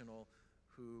 professional,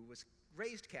 who was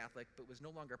raised Catholic, but was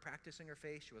no longer practicing her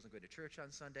faith. She wasn't going to church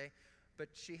on Sunday. But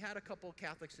she had a couple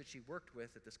Catholics that she worked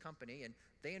with at this company, and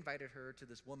they invited her to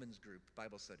this women's group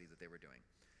Bible study that they were doing.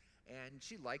 And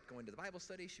she liked going to the Bible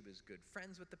study. She was good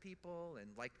friends with the people and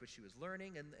liked what she was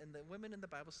learning. And the women in the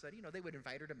Bible study, they would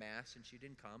invite her to Mass, and she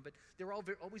didn't come, but they were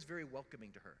always very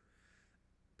welcoming to her.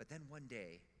 But then one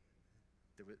day,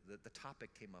 the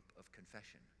topic came up of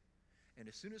confession. And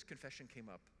as soon as confession came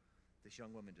up, this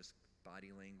young woman just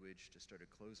body language just started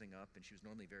closing up, and she was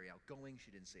normally very outgoing. She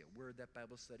didn't say a word that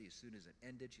Bible study. As soon as it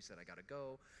ended, she said, I got to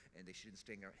go, and she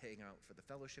didn't hang out for the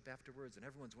fellowship afterwards, and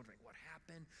everyone's wondering what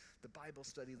happened. The Bible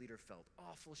study leader felt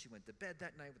awful. She went to bed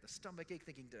that night with a stomach ache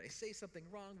thinking, did I say something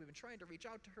wrong? We've been trying to reach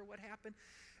out to her. What happened?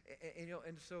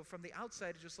 And so from the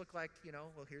outside, it just looked like,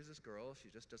 well, here's this girl. She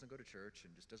just doesn't go to church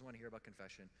and just doesn't want to hear about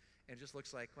confession, and it just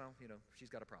looks like, well, she's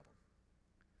got a problem.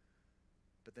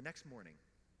 But the next morning,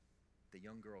 the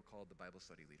young girl called the Bible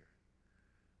study leader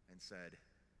and said,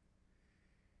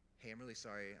 hey, I'm really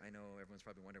sorry. I know everyone's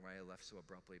probably wondering why I left so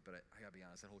abruptly, but I gotta be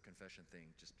honest, that whole confession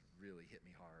thing just really hit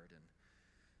me hard. And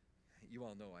you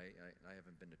all know I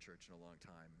haven't been to church in a long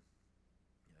time,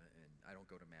 and I don't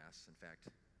go to Mass. In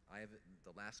fact,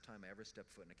 the last time I ever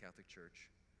stepped foot in a Catholic church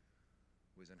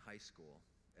was in high school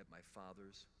at my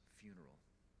father's funeral.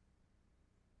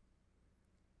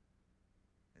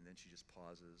 And then she just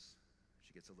pauses.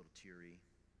 She gets a little teary,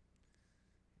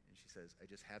 and she says, I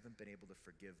just haven't been able to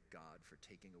forgive God for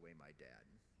taking away my dad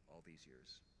all these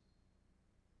years.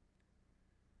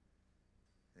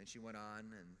 And then she went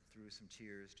on and through some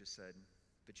tears just said,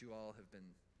 but you all have been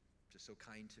just so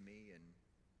kind to me and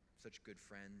such good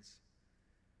friends,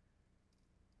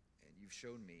 and you've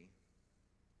shown me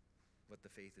what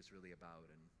the faith is really about,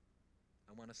 and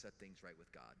I want to set things right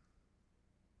with God.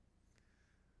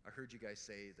 I heard you guys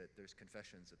say that there's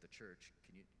confessions at the church.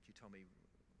 Can you tell me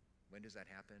When does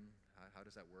that happen? How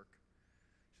does that work?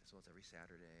 She says, well, it's every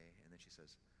Saturday. And then she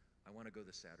says, I want to go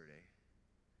this Saturday.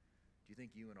 Do you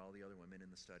think you and all the other women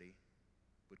in the study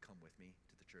would come with me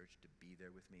to the church, to be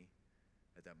there with me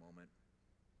at that moment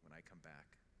when I come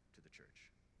back to the church?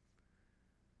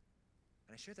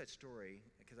 And I share that story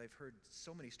because I've heard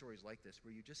so many stories like this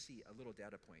where you just see a little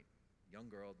data point.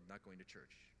 Young girl not going to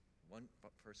church. One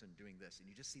person doing this. And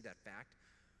you just see that fact,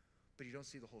 but you don't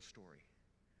see the whole story.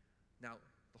 Now,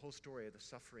 the whole story of the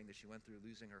suffering that she went through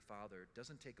losing her father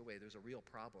doesn't take away. There's a real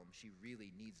problem. She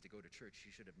really needs to go to church.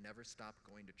 She should have never stopped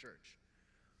going to church.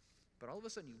 But all of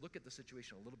a sudden, you look at the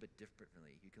situation a little bit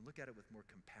differently. You can look at it with more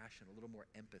compassion, a little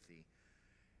more empathy,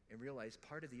 and realize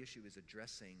part of the issue is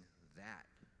addressing that,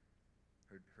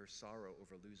 her sorrow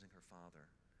over losing her father,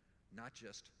 not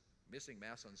just missing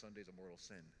Mass on Sunday is a mortal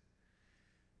sin.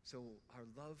 So our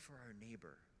love for our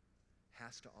neighbor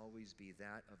has to always be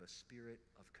that of a spirit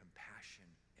of compassion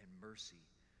and mercy,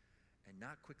 and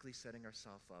not quickly setting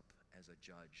ourselves up as a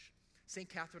judge. St.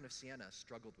 Catherine of Siena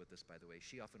struggled with this, by the way.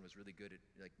 She often was really good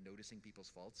at noticing people's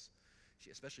faults,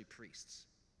 especially priests.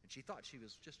 And she thought she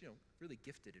was just, really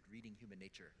gifted at reading human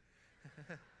nature.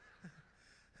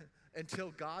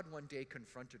 Until God one day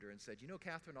confronted her and said,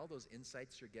 Catherine, all those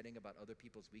insights you're getting about other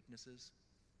people's weaknesses,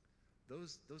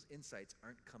 those insights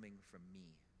aren't coming from me.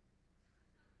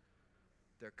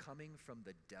 They're coming from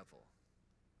the devil.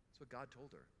 That's what God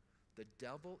told her. The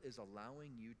devil is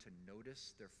allowing you to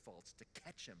notice their faults, to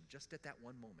catch them just at that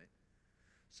one moment,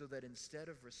 so that instead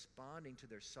of responding to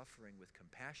their suffering with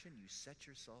compassion, you set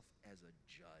yourself as a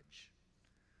judge.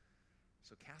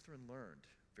 So Catherine learned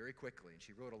very quickly, and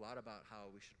she wrote a lot about how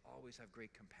we should always have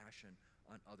great compassion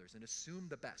on others and assume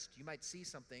the best. You might see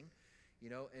something,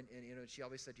 and she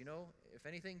always said, if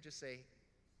anything, just say,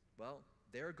 well,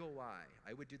 there go I.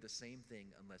 I would do the same thing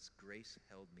unless grace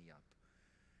held me up.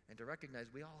 And to recognize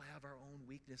we all have our own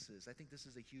weaknesses. I think this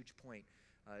is a huge point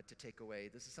to take away.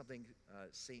 This is something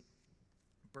St.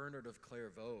 Bernard of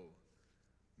Clairvaux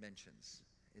mentions,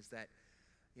 is that,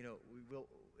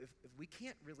 if we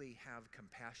can't really have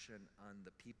compassion on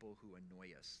the people who annoy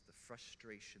us, the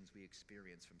frustrations we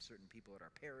experience from certain people at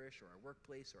our parish or our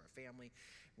workplace or our family,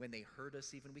 when they hurt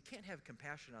us even, we can't have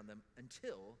compassion on them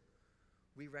until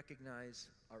we recognize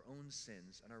our own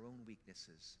sins and our own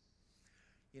weaknesses.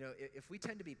 If we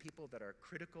tend to be people that are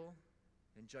critical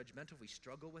and judgmental, we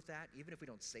struggle with that, even if we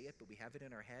don't say it, but we have it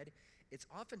in our head, it's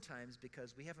oftentimes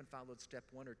because we haven't followed step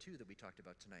 1 or 2 that we talked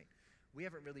about tonight. We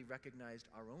haven't really recognized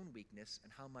our own weakness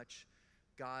and how much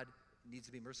God needs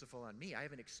to be merciful on me. I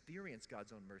haven't experienced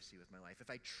God's own mercy with my life. If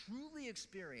I truly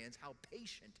experience how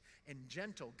patient and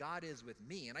gentle God is with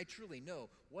me, and I truly know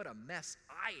what a mess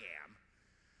I am,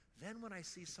 then when I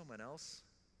see someone else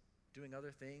doing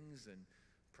other things and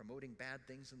promoting bad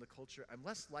things in the culture, I'm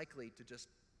less likely to just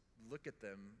look at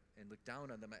them and look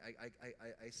down on them.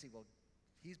 I see, well,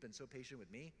 he's been so patient with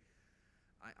me.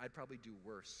 I'd probably do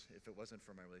worse if it wasn't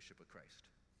for my relationship with Christ.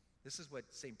 This is what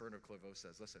St. Bernard of Clairvaux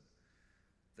says. Listen,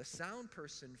 the sound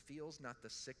person feels not the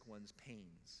sick one's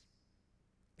pains.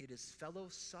 It is fellow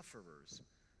sufferers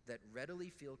that readily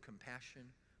feel compassion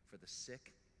for the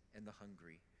sick and the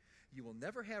hungry. You will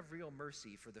never have real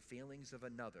mercy for the failings of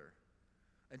another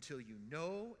until you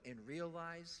know and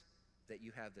realize that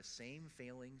you have the same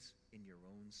failings in your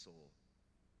own soul.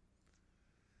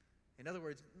 In other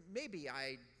words, maybe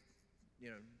I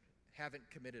haven't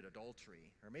committed adultery,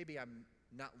 or maybe I'm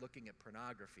not looking at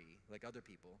pornography like other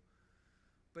people,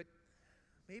 but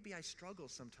maybe I struggle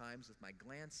sometimes with my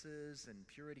glances and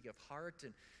purity of heart,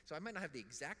 and so I might not have the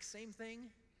exact same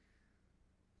thing,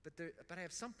 but I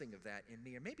have something of that in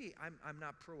me. Or maybe I'm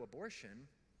not pro-abortion,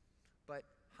 but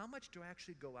how much do I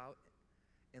actually go out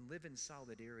and live in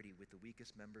solidarity with the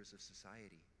weakest members of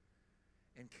society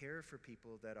and care for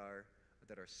people that are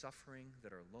suffering,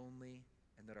 that are lonely,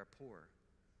 and that are poor?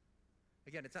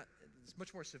 Again, it's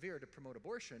much more severe to promote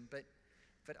abortion,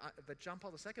 but John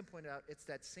Paul II pointed out it's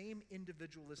that same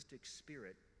individualistic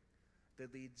spirit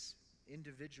that leads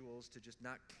individuals to just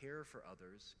not care for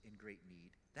others in great need.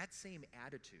 That same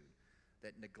attitude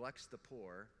that neglects the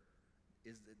poor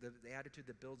is the attitude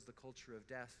that builds the culture of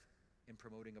death in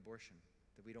promoting abortion,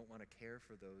 that we don't want to care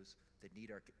for those that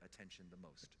need our attention the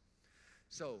most.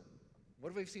 So, what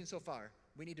have we seen so far?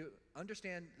 We need to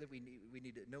understand that we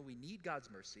need to know we need God's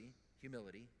mercy,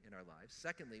 humility in our lives.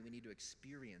 Secondly, we need to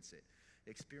experience it.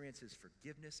 Experience His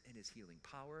forgiveness and His healing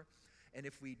power. And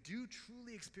if we do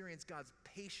truly experience God's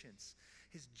patience,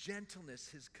 His gentleness,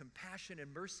 His compassion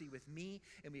and mercy with me,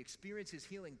 and we experience His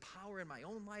healing power in my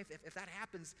own life, if that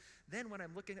happens, then when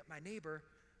I'm looking at my neighbor,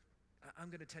 I'm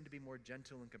going to tend to be more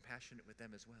gentle and compassionate with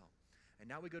them as well. And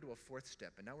now we go to a fourth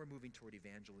step, and now we're moving toward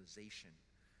evangelization.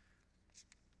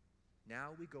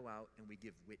 Now we go out and we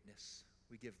give witness.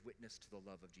 We give witness to the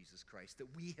love of Jesus Christ that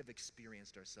we have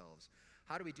experienced ourselves.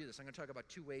 How do we do this? I'm going to talk about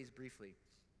two ways briefly.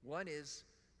 One is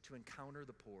to encounter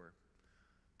the poor.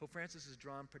 Pope Francis has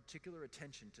drawn particular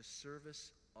attention to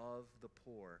service of the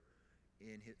poor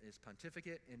in his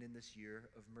pontificate and in this year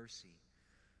of mercy.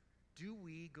 Do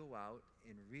we go out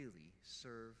and really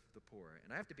serve the poor?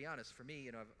 And I have to be honest, for me,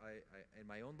 in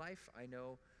my own life, I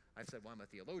know I've said, well, I'm a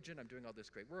theologian, I'm doing all this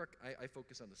great work. I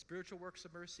focus on the spiritual works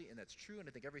of mercy, and that's true, and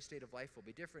I think every state of life will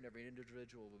be different, every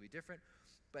individual will be different,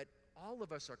 but all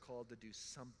of us are called to do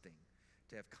something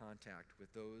to have contact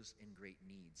with those in great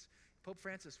needs. Pope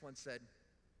Francis once said,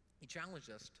 he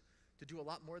challenged us to do a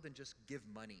lot more than just give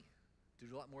money, to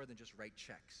do a lot more than just write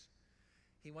checks.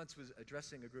 He once was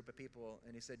addressing a group of people,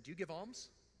 and he said, do you give alms?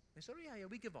 They said, oh, yeah,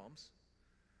 we give alms.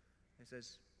 He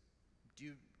says, do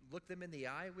you look them in the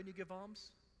eye when you give alms?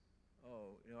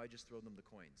 Oh, I just throw them the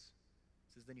coins.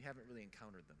 He says, then you haven't really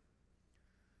encountered them.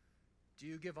 Do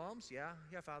you give alms? Yeah,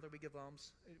 Father, we give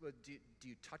alms. Do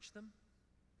you touch them?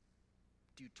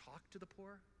 Do you talk to the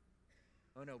poor?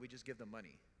 Oh, no, we just give them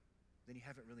money. Then you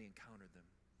haven't really encountered them.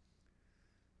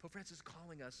 Pope Francis is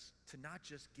calling us to not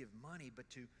just give money, but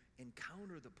to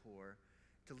encounter the poor,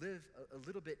 to live a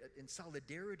little bit in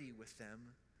solidarity with them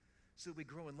so that we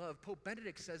grow in love. Pope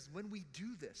Benedict says when we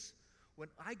do this, when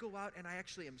I go out and I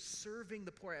actually am serving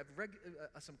the poor, I have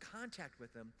some contact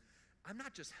with them, I'm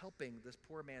not just helping this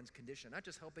poor man's condition, not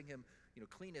just helping him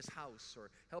clean his house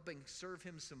or helping serve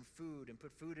him some food and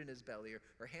put food in his belly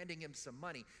or handing him some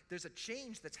money. There's a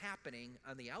change that's happening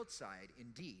on the outside,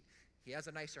 indeed. He has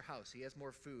a nicer house, he has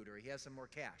more food, or he has some more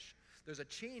cash. There's a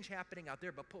change happening out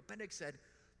there, but Pope Benedict said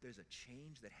there's a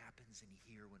change that happens in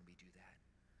here when we do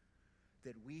that.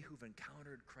 That we who've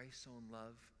encountered Christ's own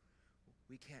love,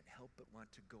 we can't help but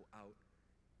want to go out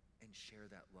and share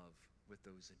that love with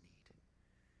those in need.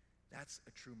 That's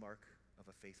a true mark of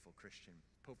a faithful Christian.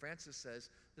 Pope Francis says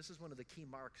this is one of the key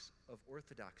marks of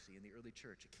orthodoxy in the early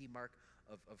church, a key mark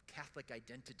of Catholic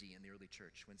identity in the early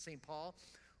church. When St. Paul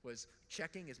was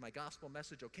checking, is my gospel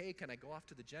message okay? Can I go off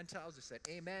to the Gentiles? He said,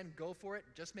 amen, go for it.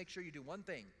 Just make sure you do one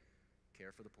thing,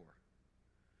 care for the poor.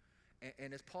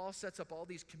 And as Paul sets up all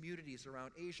these communities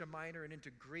around Asia Minor and into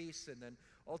Greece and then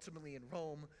ultimately in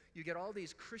Rome, you get all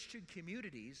these Christian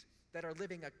communities that are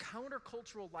living a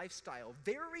countercultural lifestyle,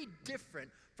 very different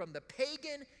from the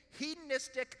pagan,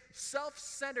 hedonistic,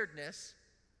 self-centeredness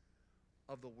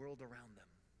of the world around them.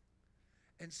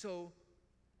 And so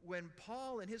when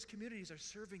Paul and his communities are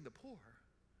serving the poor,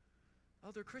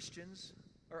 other Christians,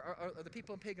 or the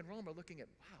people in pagan Rome are looking at,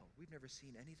 wow, we've never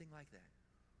seen anything like that.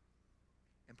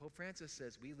 And Pope Francis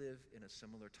says we live in a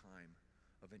similar time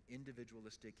of an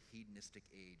individualistic, hedonistic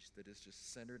age that is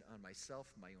just centered on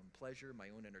myself, my own pleasure, my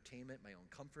own entertainment, my own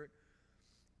comfort.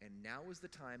 And now is the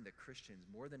time that Christians,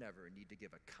 more than ever, need to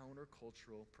give a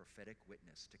countercultural, prophetic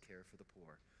witness to care for the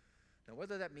poor. Now,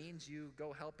 whether that means you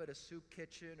go help at a soup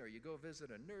kitchen or you go visit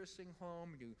a nursing home,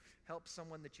 you help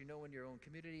someone that you know in your own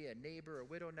community, a neighbor, a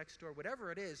widow next door,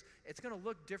 whatever it is, it's going to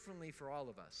look differently for all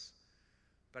of us.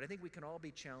 But I think we can all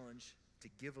be challenged to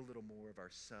give a little more of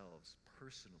ourselves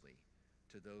personally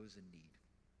to those in need.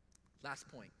 Last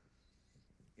point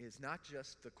is not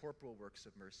just the corporal works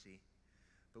of mercy,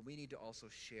 but we need to also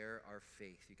share our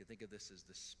faith. You can think of this as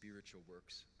the spiritual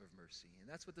works of mercy. And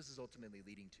that's what this is ultimately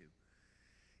leading to.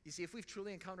 You see, if we've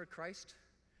truly encountered Christ,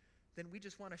 then we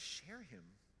just want to share him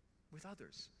with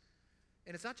others.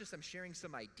 And it's not just I'm sharing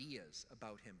some ideas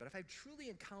about him, but if I've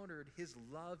truly encountered his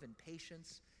love and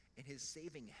patience and his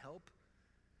saving help,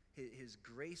 his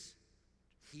grace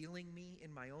healing me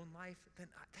in my own life, then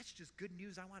that's just good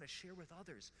news I want to share with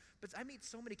others. But I meet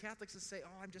so many Catholics that say,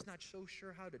 oh, I'm just not so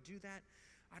sure how to do that.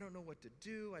 I don't know what to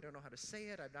do. I don't know how to say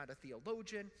it. I'm not a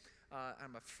theologian.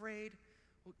 I'm afraid.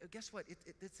 Well, guess what?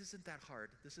 This isn't that hard.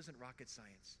 This isn't rocket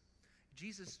science.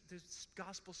 There's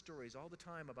gospel stories all the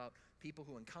time about people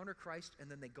who encounter Christ and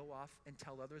then they go off and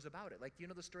tell others about it. Like, do you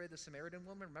know the story of the Samaritan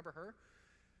woman? Remember her?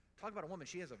 Talk about a woman.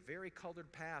 She has a very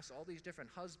colored past, all these different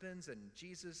husbands, and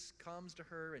Jesus comes to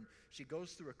her, and she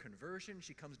goes through a conversion.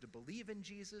 She comes to believe in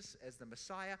Jesus as the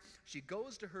Messiah. She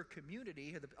goes to her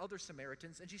community, the other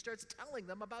Samaritans, and she starts telling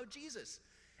them about Jesus.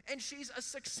 And she's a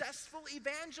successful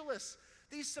evangelist.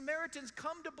 These Samaritans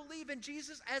come to believe in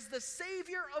Jesus as the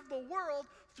Savior of the world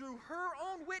through her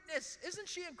own witness. Isn't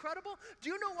she incredible? Do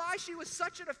you know why she was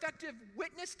such an effective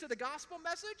witness to the gospel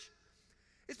message?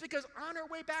 It's because on her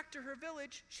way back to her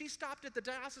village, she stopped at the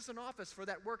diocesan office for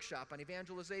that workshop on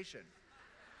evangelization.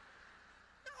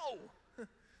 No.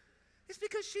 It's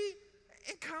because she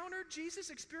encountered Jesus,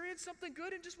 experienced something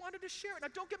good, and just wanted to share it? Now,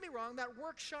 don't get me wrong, that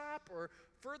workshop or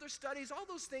further studies, all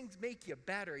those things make you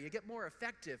better. You get more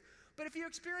effective. But if you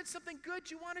experience something good,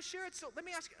 you want to share it. So let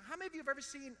me ask you, how many of you have ever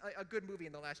seen a good movie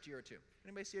in the last year or two?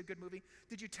 Anybody see a good movie?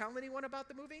 Did you tell anyone about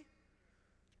the movie?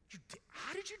 You did.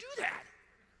 How did you do that?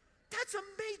 That's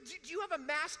amazing. Do you have a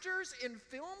master's in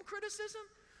film criticism?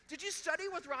 Did you study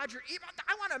with Roger Ebert?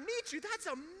 I want to meet you. That's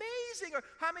amazing. Or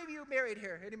how many of you married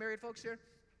here? Any married folks here?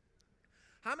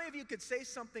 How many of you could say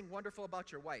something wonderful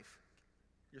about your wife?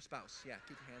 Your spouse. Yeah,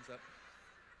 keep your hands up.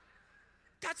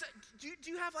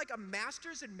 Do you have like a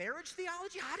master's in marriage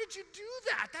theology? How did you do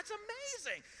that? That's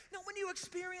amazing. Now, when you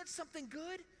experience something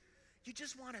good, you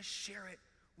just want to share it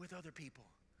with other people.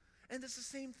 And it's the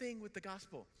same thing with the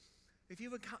gospel. If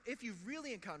you've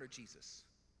really encountered Jesus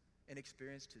and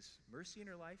experienced his mercy in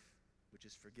your life, which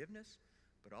is forgiveness,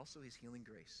 but also his healing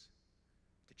grace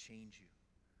to change you,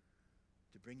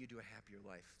 to bring you to a happier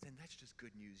life, then that's just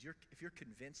good news. If you're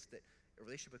convinced that a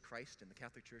relationship with Christ and the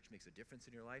Catholic Church makes a difference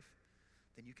in your life,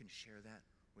 then you can share that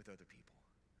with other people.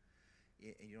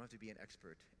 And you don't have to be an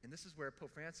expert. And this is where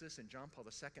Pope Francis and John Paul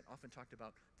II often talked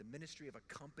about the ministry of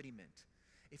accompaniment.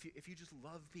 If you just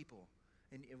love people,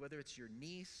 and whether it's your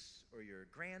niece or your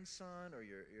grandson or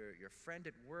your friend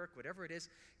at work, whatever it is,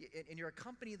 and you're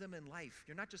accompanying them in life.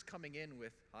 You're not just coming in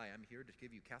with, hi, I'm here to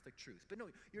give you Catholic truth. But no,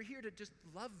 you're here to just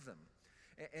love them.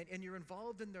 And you're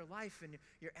involved in their life, and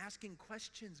you're asking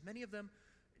questions. Many of them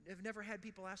have never had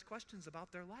people ask questions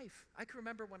about their life. I can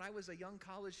remember when I was a young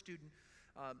college student,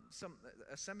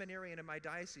 a seminarian in my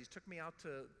diocese took me out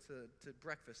to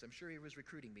breakfast. I'm sure he was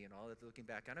recruiting me and all that, looking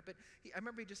back on it. But I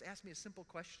remember he just asked me a simple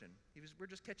question. We're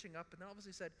just catching up, and then all of a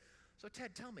sudden he said, so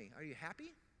Ted, tell me, are you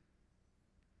happy?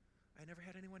 I never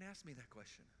had anyone ask me that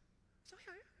question. So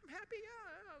yeah, I'm happy,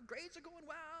 yeah, grades are going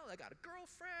well, I got a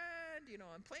girlfriend,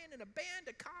 I'm playing in a band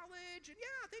at college, and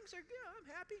yeah, I'm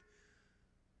happy.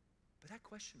 But that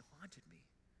question haunted me.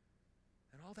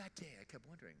 And all that day I kept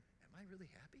wondering, am I really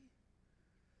happy?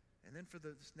 And then for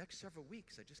the next several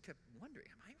weeks, I just kept wondering,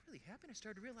 am I really happy? And I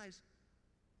started to realize,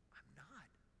 I'm not.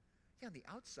 Yeah, on the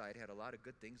outside, I had a lot of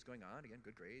good things going on. Again,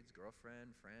 good grades,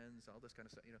 girlfriend, friends, all this kind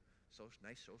of stuff,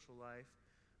 nice social life.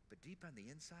 But deep on the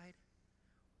inside,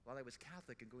 while I was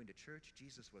Catholic and going to church,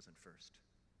 Jesus wasn't first.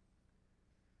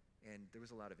 And there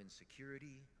was a lot of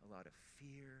insecurity, a lot of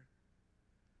fear.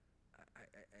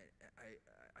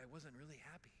 I wasn't really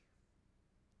happy.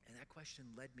 And that question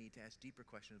led me to ask deeper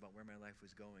questions about where my life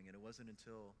was going. And it wasn't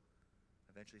until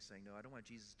eventually saying, no, I don't want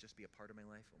Jesus to just be a part of my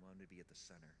life. I want him to be at the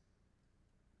center.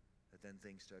 That then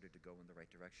things started to go in the right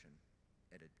direction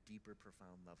at a deeper,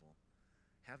 profound level.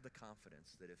 Have the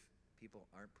confidence that if people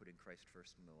aren't putting Christ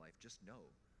first in their life, just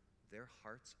know their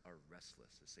hearts are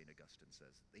restless, as St. Augustine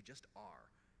says. They just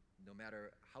are. No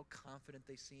matter how confident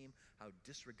they seem, how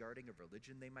disregarding of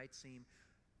religion they might seem,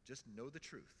 just know the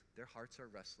truth. Their hearts are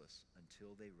restless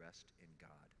until they rest in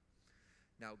God.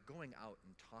 Now, going out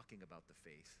and talking about the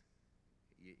faith,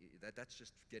 that's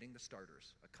just getting the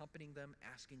starters. Accompanying them,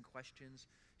 asking questions,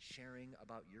 sharing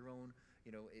about your own,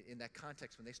 in that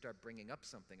context when they start bringing up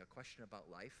something, a question about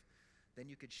life, then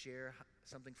you could share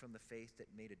something from the faith that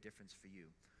made a difference for you.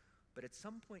 But at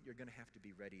some point, you're going to have to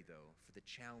be ready, though, for the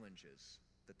challenges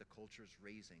that the culture is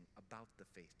raising about the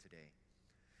faith today.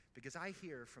 Because I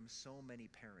hear from so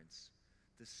many parents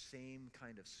the same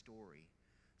kind of story.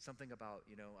 Something about,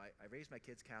 I raised my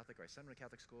kids Catholic, or I sent them to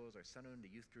Catholic schools, or I sent them to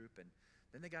youth group, and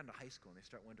then they got into high school and they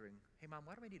start wondering, hey, Mom,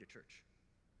 why do I need a church?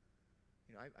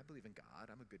 I believe in God.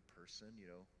 I'm a good person.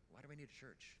 Why do I need a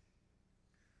church?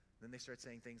 Then they start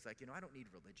saying things like, I don't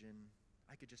need religion.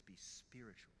 I could just be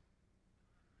spiritual.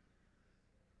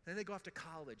 Then they go off to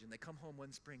college and they come home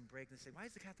one spring break and they say, why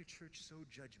is the Catholic Church so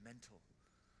judgmental?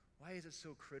 Why is it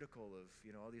so critical of,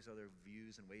 all these other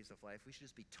views and ways of life? We should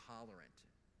just be tolerant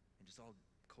and just all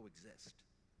coexist.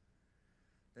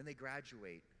 Then they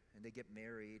graduate and they get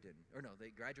married, they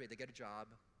graduate, they get a job,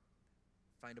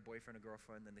 find a boyfriend or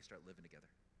girlfriend, then they start living together.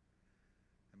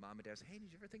 And mom and dad say, hey, did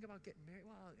you ever think about getting married?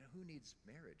 Well, who needs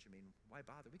marriage? Why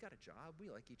bother? We got a job, we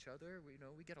like each other, we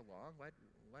get along. Why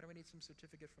do I need some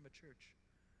certificate from a church?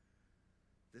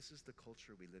 This is the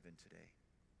culture we live in today.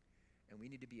 And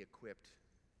we need to be equipped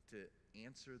to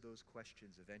answer those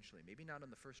questions eventually. Maybe not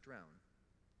on the first round,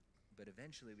 but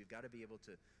eventually we've got to be able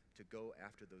to go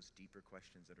after those deeper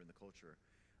questions that are in the culture.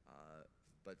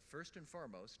 But first and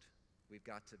foremost, we've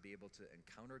got to be able to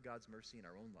encounter God's mercy in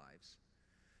our own lives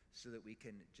so that we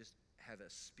can just have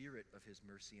a spirit of his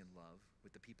mercy and love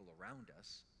with the people around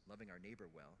us, loving our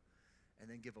neighbor well, and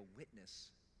then give a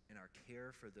witness in our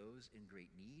care for those in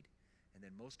great need and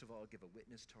then most of all, give a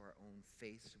witness to our own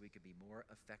faith so we could be more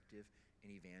effective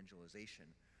in evangelization.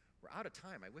 We're out of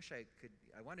time. I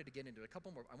wanted to get into a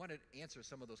couple more. I wanted to answer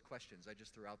some of those questions I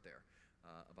just threw out there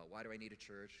about why do I need a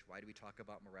church? Why do we talk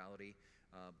about morality?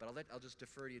 But I'll just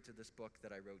defer you to this book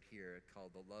that I wrote here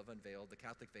called The Love Unveiled, The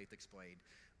Catholic Faith Explained,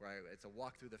 where it's a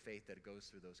walk through the faith that goes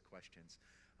through those questions.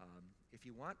 If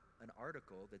you want an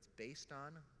article that's based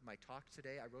on my talk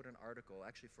today, I wrote an article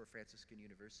actually for Franciscan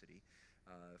University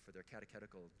for their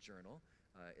catechetical journal.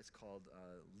 It's called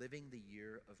Living the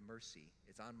Year of Mercy.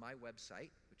 It's on my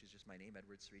website, which is just my name,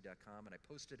 edwardsree.com, and I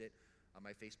posted it on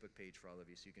my Facebook page for all of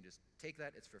you. So you can just take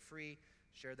that. It's for free.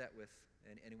 Share that with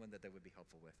anyone that would be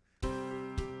helpful with.